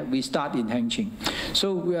 We start in Hangzhou.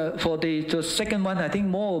 So for the second one, I think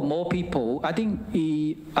more people, I think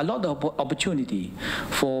a lot of opportunity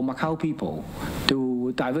for Macau people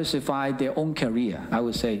to diversify their own career, I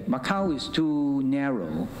would say. Macau is too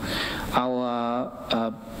narrow.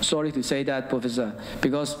 Sorry to say that, Professor,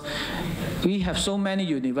 because we have so many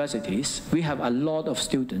universities, we have a lot of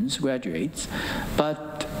students, graduates,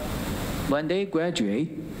 but when they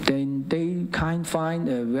graduate, then they can't find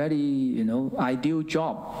a very, ideal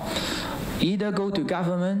job. Either go to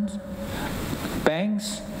government,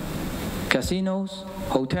 banks, casinos,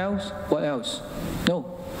 hotels, what else?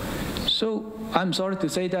 No. So I'm sorry to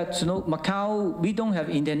say that, Macau, we don't have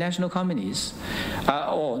international companies.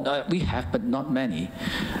 We have, but not many.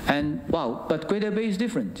 And but Greater Bay is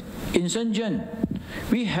different. In Shenzhen,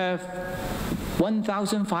 we have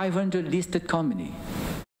 1,500 listed companies.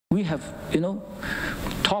 We have,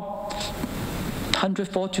 top 100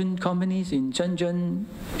 Fortune companies in Shenzhen,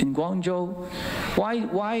 in Guangzhou.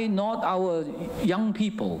 Why not our young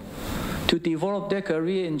people to develop their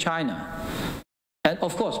career in China? And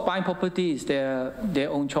of course, buying property is their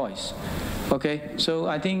own choice. Okay, so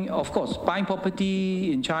I think, of course, buying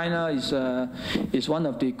property in China is one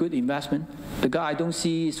of the good investment. The guy I don't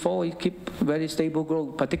see is keep very stable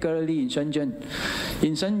growth, particularly in Shenzhen.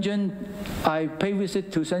 In Shenzhen, I paid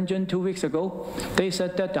visit to Shenzhen 2 weeks ago. They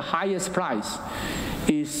said that the highest price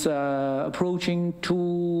is approaching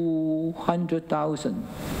 200,000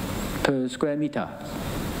 per square meter.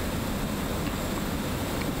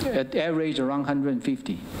 At average around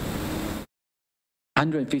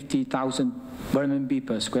 150,000 RMB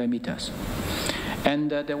per square meters.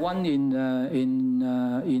 And the one in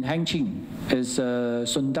Hangqin is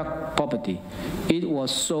Sundak property. It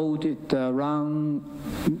was sold at around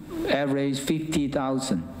average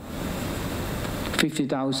 50,000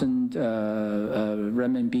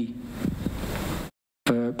 renminbi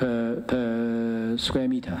per square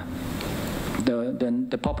meter.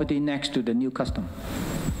 The property next to the new custom,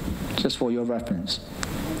 just for your reference.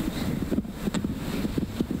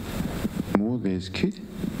 There's Kit.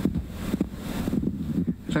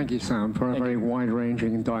 Thank you, Sam, for a very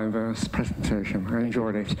wide-ranging and diverse presentation. I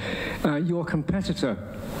enjoyed it. Your competitor,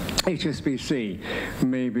 HSBC,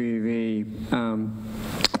 may be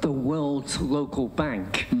the world's local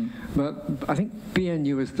bank, but I think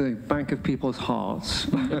BNU is the bank of people's hearts.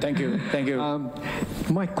 Thank you. Thank you.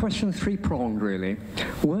 My question is three-pronged, really.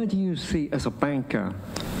 Where do you see, as a banker,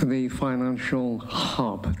 the financial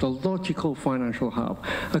hub, the logical financial hub?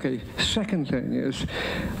 Okay, second thing is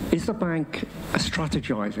the bank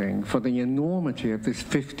strategizing for the enormity of this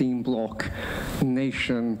 15-block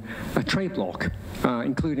nation trade bloc,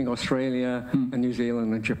 including Australia and New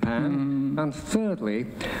Zealand and Japan? And thirdly,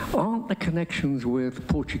 aren't the connections with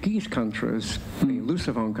Portuguese countries, the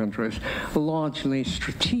Lusophone countries, largely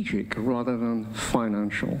strategic rather than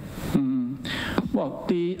financial? Well,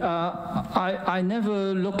 I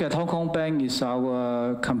never look at Hong Kong Bank as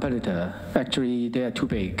our competitor. Actually, they are too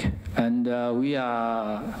big, and we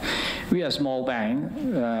are a small bank.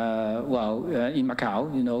 In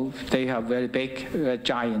Macau, they have very big,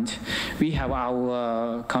 giant. We have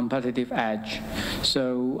our competitive edge.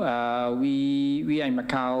 So we are in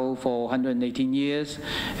Macau for 118 years,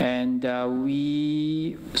 and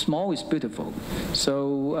small is beautiful.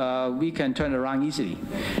 So we can turn around easily,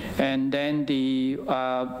 and then we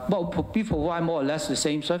provide more or less the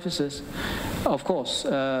same services. Of course,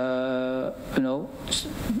 look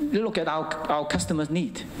at our customers'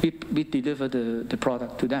 need. We deliver the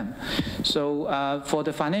product to them. So for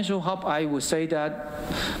the financial hub, I would say that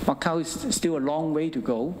Macau is still a long way to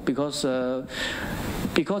go, because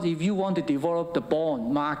if you want to develop the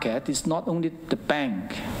bond market, it's not only the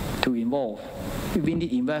bank to involve. We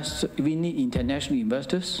need international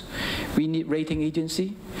investors. We need rating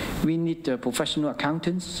agency. We need professional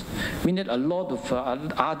accountants. We need a lot of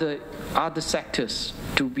other sectors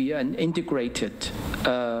to be an integrated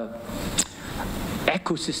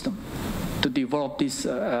ecosystem to develop this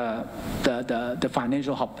the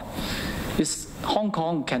financial hub. Hong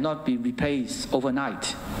Kong cannot be replaced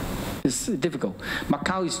overnight. It's difficult.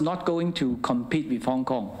 Macau is not going to compete with Hong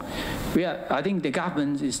Kong. I think the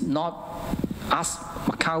government is not ask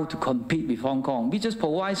Macau to compete with Hong Kong. We just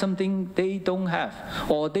provide something they don't have,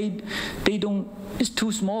 or they don't. It's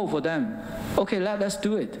too small for them. Okay, let's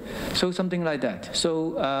do it. So something like that.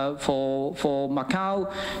 So for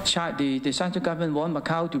Macau, the central government want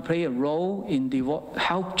Macau to play a role in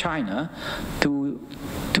help China to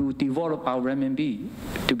develop our renminbi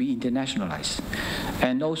to be internationalized.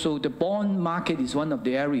 And also the bond market is one of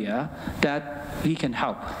the area that we can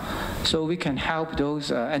help. So we can help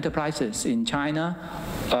those enterprises in China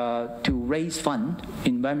to raise funds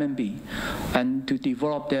in renminbi and to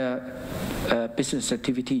develop their business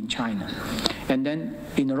activity in China. And then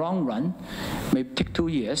in the long run, may take 2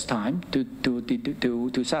 years' time to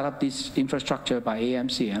set up this infrastructure by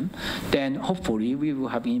AMCM. Then hopefully we will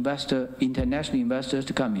have international investors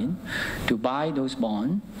to come in to buy those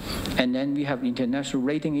bonds. And then we have international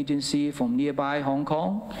rating agency from nearby Hong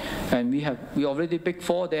Kong. And we already Big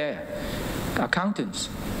Four there, accountants,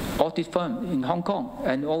 audit firm in Hong Kong.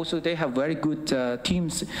 And also they have very good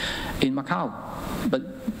teams in Macau. But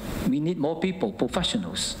we need more people,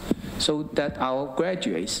 professionals, so that our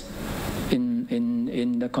graduates in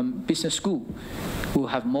the business school will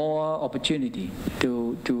have more opportunity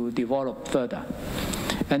to develop further.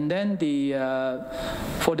 And then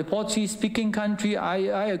for the Portuguese-speaking country,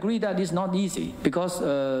 I agree that it's not easy, because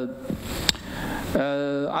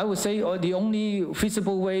I would say the only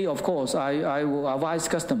feasible way, of course, I will advise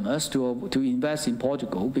customers to invest in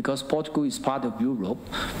Portugal, because Portugal is part of Europe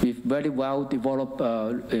with very well developed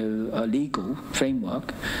legal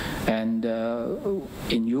framework, and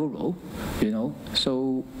in Euro,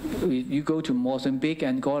 So if you go to Mozambique,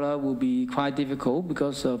 Angola will be quite difficult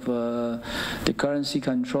because of the currency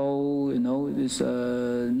control. It's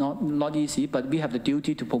not easy, but we have the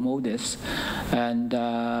duty to promote this, and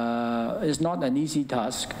it's not an easy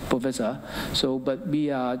task, Professor. But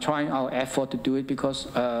we are trying our effort to do it, because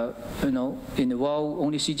in the world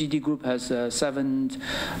only CGD Group has 7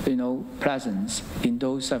 presence in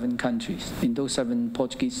those 7 countries, in those 7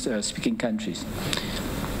 Portuguese-speaking countries.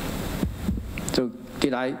 So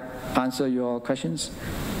did I answer your questions?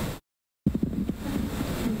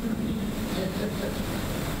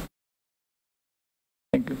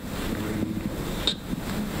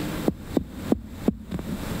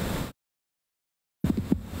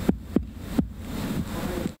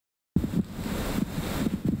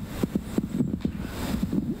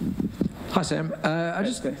 Hi, Sam. I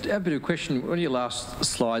just have a bit of a question. One of your last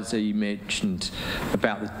slides there, you mentioned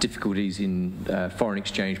about the difficulties in foreign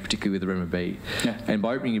exchange, particularly with the renminbi. Yeah. And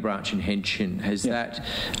by opening your branch in Hengqin, has that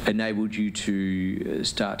enabled you to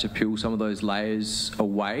start to peel some of those layers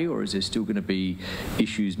away, or is there still going to be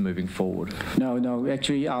issues moving forward? No.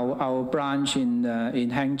 Actually, our branch in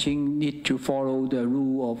Hengqin need to follow the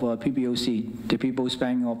rule of PBOC, the People's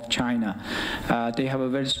Bank of China. They have a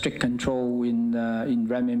very strict control in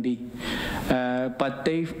renminbi. But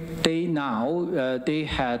they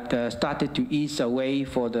had started to ease away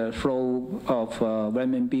for the flow of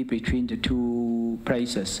renminbi between the two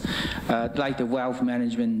places, like the wealth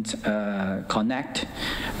management connect.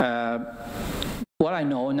 What I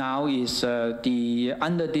know now is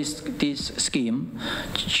under this scheme,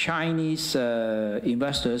 Chinese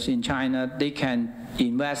investors in China, they can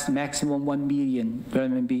invest maximum 1 million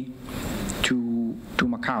renminbi to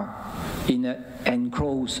Macau in an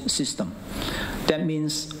enclosed system. That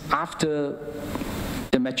means after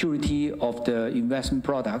the maturity of the investment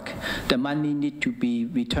product, the money need to be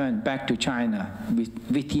returned back to China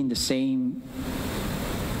within the same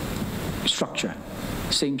structure,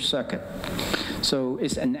 same circuit. So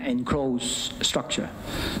it's an enclosed structure.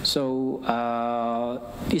 So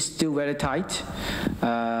it's still very tight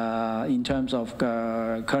in terms of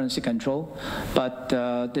currency control. But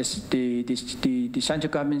the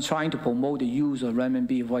central government is trying to promote the use of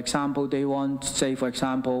renminbi. For example, they want, say, for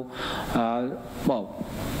example,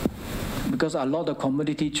 because a lot of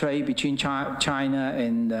commodity trade between China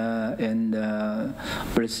and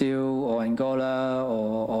Brazil or Angola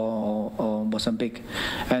or Mozambique,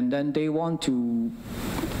 and then they want to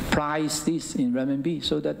price this in renminbi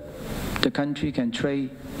so that the country can trade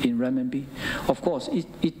in renminbi. Of course,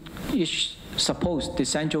 it's supposed the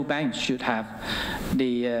central banks should have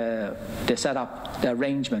the setup, the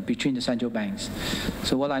arrangement between the central banks.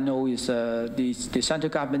 So what I know is the central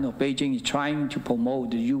government of Beijing is trying to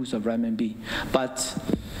promote the use of renminbi, but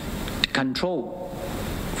control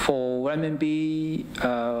for renminbi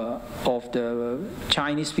of the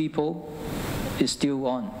Chinese people is still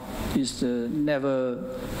on. It's never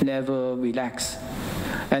relaxed.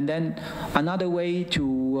 And then another way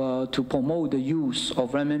to promote the use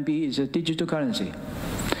of renminbi is a digital currency.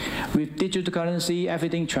 With digital currency,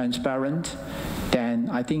 everything transparent, then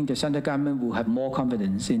I think the central government will have more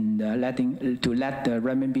confidence in let the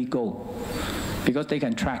renminbi go, because they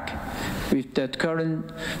can track with the current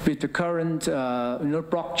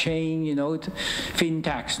blockchain,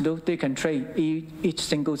 fintechs, they can trade each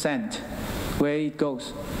single cent where it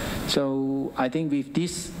goes. So I think with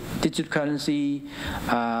this digital currency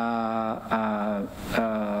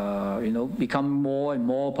become more and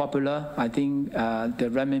more popular, I think the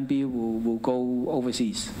renminbi will go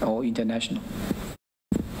overseas or international.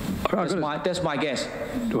 That's my guess.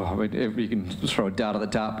 Well, I mean, you can throw a dart at the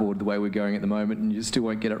dartboard the way we're going at the moment, and you still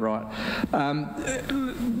won't get it right.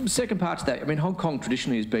 Second part to that, I mean, Hong Kong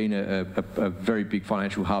traditionally has been a very big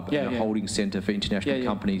financial hub and a holding centre for international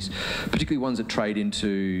companies, particularly ones that trade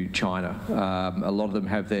into China. A lot of them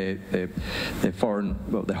have their foreign,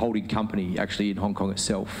 their holding company actually in Hong Kong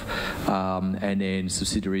itself, and then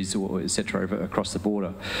subsidiaries or etc. across the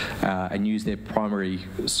border, and use their primary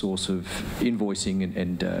source of invoicing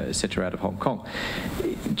and etc. out of Hong Kong.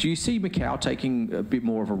 Do you see Macau taking a bit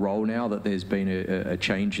more of a role now that there's been a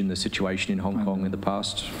change in the situation in Hong Kong in the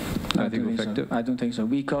past? I don't think so,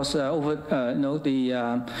 because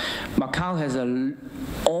Macau has an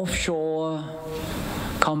offshore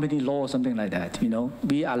company law or something like that.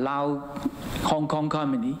 We allow Hong Kong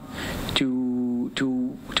company to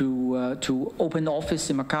open office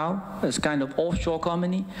in Macau as kind of offshore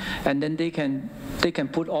company, and then they can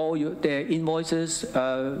put all their invoices,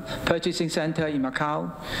 purchasing center in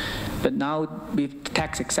Macau, but now with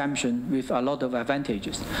tax exemption, with a lot of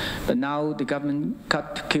advantages. But now the government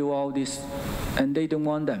kill all this, and they don't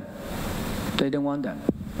want them. They don't want them,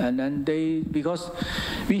 and then because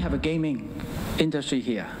we have a gaming industry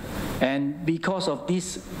here, and because of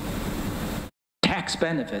this tax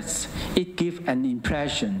benefits, it gives an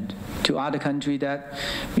impression to other countries that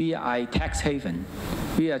we are a tax haven.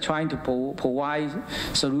 We are trying to provide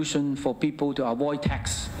solution for people to avoid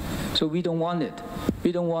tax. So we don't want it.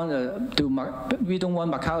 We don't want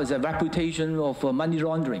Macau as a reputation of money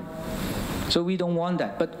laundering. So we don't want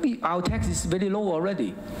that. But our tax is very low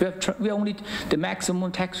already. We only the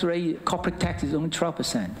maximum tax rate, corporate tax is only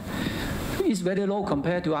 12%. It's very low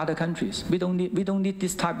compared to other countries. We don't need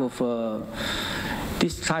this type of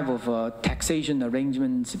taxation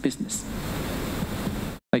arrangements business.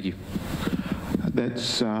 Thank you.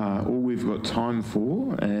 that's all we've got time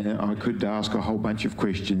for. I could ask a whole bunch of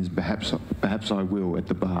questions. Perhaps I will at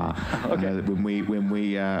the bar. Okay. When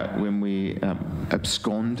we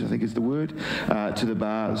abscond, I think is the word, to the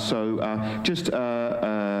bar. So just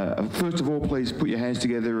first of all, please put your hands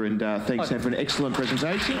together and thanks Sam for an excellent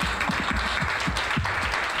presentation.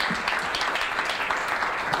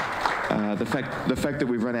 The fact that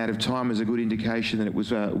we've run out of time is a good indication that it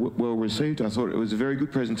was well received. I thought it was a very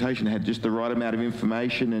good presentation. It had just the right amount of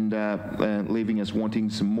information and leaving us wanting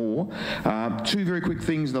some more. Two very quick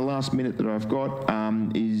things in the last minute that I've got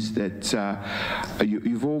is that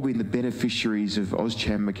you've all been the beneficiaries of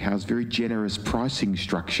AustCham Macau's very generous pricing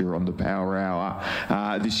structure on the Power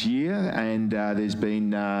Hour this year, and there's been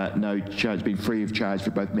no charge, been free of charge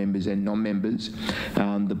for both members and non-members.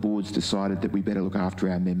 The board's decided that we better look after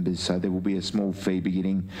our members, so there will be a small fee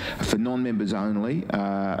beginning for non-members only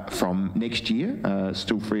from next year,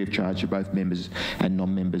 still free of charge for both members and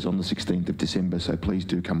non-members on the 16th of December, so please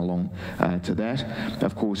do come along to that.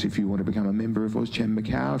 Of course, if you want to become a member of AustCham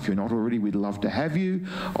Macau, if you're not already, we'd love to have you.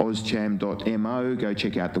 auscham.mo, go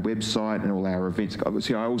check out the website and all our events.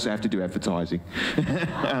 See, I also have to do advertising.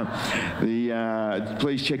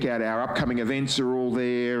 Please check out our upcoming events are all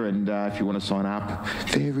there, and if you want to sign up,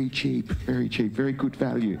 very cheap, very good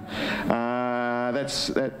value.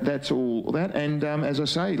 That's all that, and as I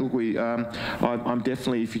say, look, I'm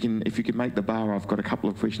definitely, if you can make the bar, I've got a couple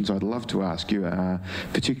of questions I'd love to ask you,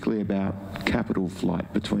 particularly about capital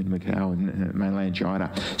flight between Macau and mainland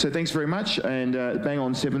China. So thanks very much, and bang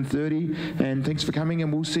on 7:30, and thanks for coming,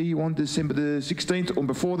 and we'll see you on December the 16th, or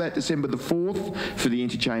before that, December the 4th, for the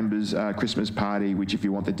Interchambers Christmas party, which if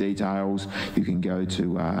you want the details, you can go to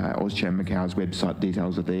AustCham Macau's website.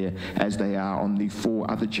 Details are there, as they are on the 4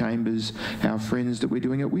 other chambers, our friends that we're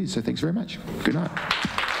doing it with. So thanks very much. Good night.